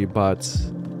pantry, but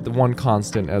the one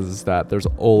constant is that there's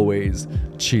always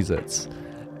Cheez-Its.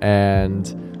 And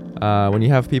when you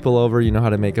have people over, you know how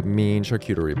to make a mean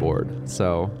charcuterie board.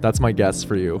 So that's my guess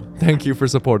for you. Thank you for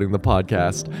supporting the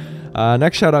podcast.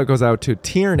 Next shout out goes out to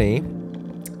Tierney.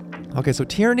 Okay, so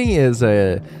Tierney is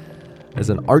an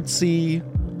artsy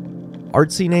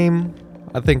name.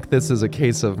 I think this is a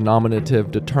case of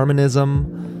nominative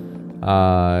determinism.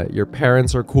 Your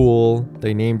parents are cool.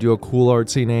 They named you a cool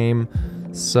artsy name.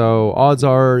 So odds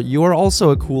are you are also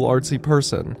a cool artsy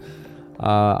person.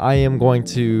 I am going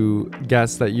to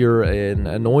guess that you're in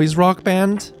a noise rock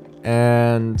band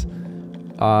and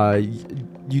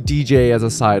you DJ as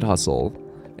a side hustle,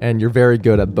 and you're very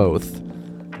good at both.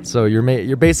 So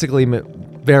you're basically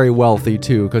very wealthy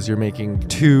too, because you're making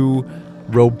two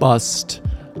robust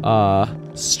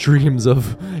streams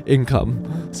of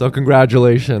income. So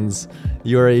congratulations.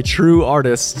 You're a true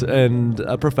artist and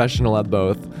a professional at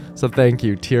both. So thank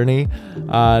you, Tierney.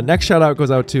 Next shout out goes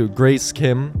out to Grace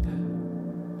Kim.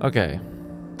 Okay,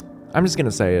 I'm just gonna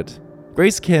say it.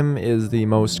 Grace Kim is the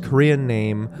most Korean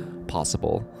name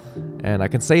possible. And I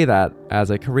can say that as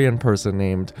a Korean person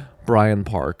named Brian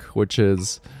Park, which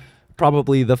is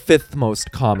probably the 5th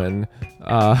most common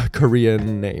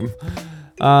Korean name.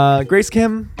 Grace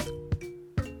Kim,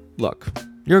 look,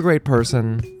 you're a great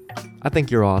person. I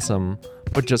think you're awesome.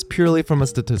 But just purely from a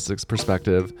statistics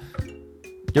perspective,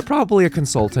 you're probably a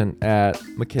consultant at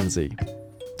McKinsey.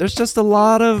 There's just a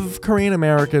lot of Korean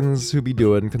Americans who be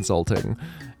doing consulting.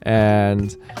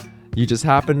 And you just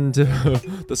happen to...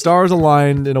 the stars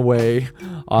aligned in a way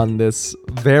on this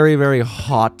very, very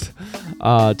hot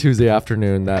Tuesday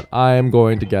afternoon that I am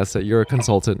going to guess that you're a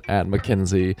consultant at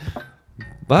McKinsey.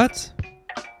 But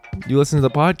you listen to the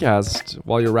podcast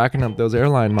while you're racking up those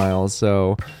airline miles,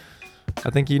 so I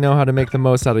think you know how to make the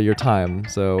most out of your time.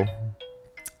 So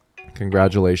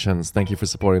congratulations. Thank you for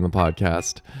supporting the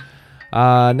podcast.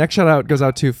 Next shout out goes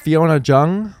out to Fiona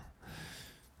Jung.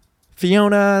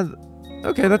 Fiona,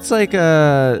 okay, that's like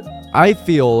I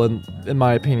feel, in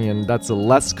my opinion, that's a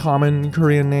less common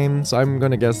Korean name. So I'm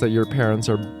going to guess that your parents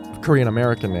are Korean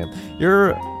American name.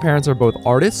 Your parents are both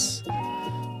artists.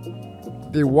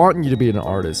 They want you to be an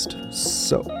artist.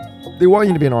 So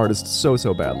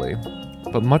badly.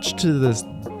 But much to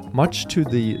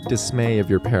the dismay of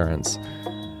your parents,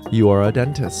 you are a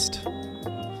dentist.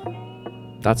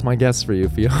 That's my guess for you,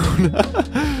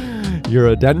 Fiona. You're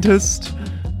a dentist,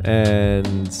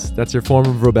 and that's your form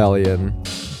of rebellion.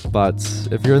 But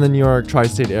if you're in the New York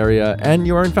tri-state area and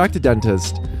you are in fact a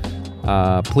dentist,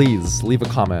 please leave a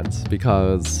comment,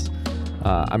 because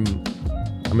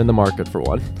I'm I'm in the market for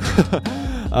one.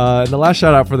 And the last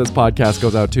shout out for this podcast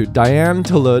goes out to Diane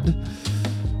Talud.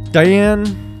 Diane,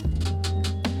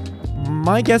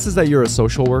 my guess is that you're a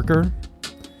social worker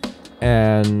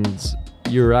and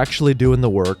you're actually doing the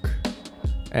work,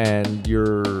 and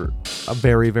you're a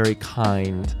very, very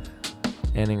kind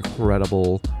and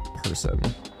incredible person.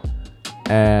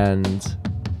 And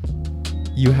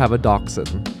you have a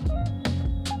dachshund,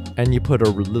 and you put a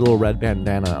little red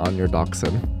bandana on your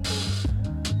dachshund,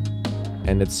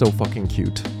 and it's so fucking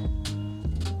cute.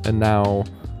 And now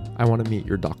I want to meet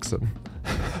your dachshund.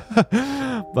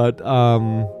 But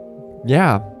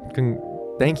yeah,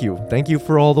 thank you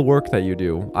for all the work that you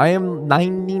do. I am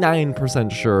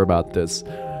 99% sure about this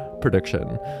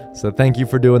prediction, so thank you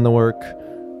for doing the work.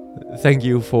 Thank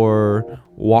you for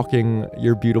walking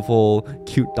your beautiful,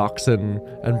 cute dachshund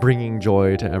and bringing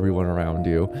joy to everyone around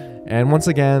you. And once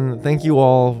again, thank you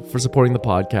all for supporting the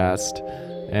podcast.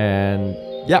 And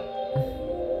yeah,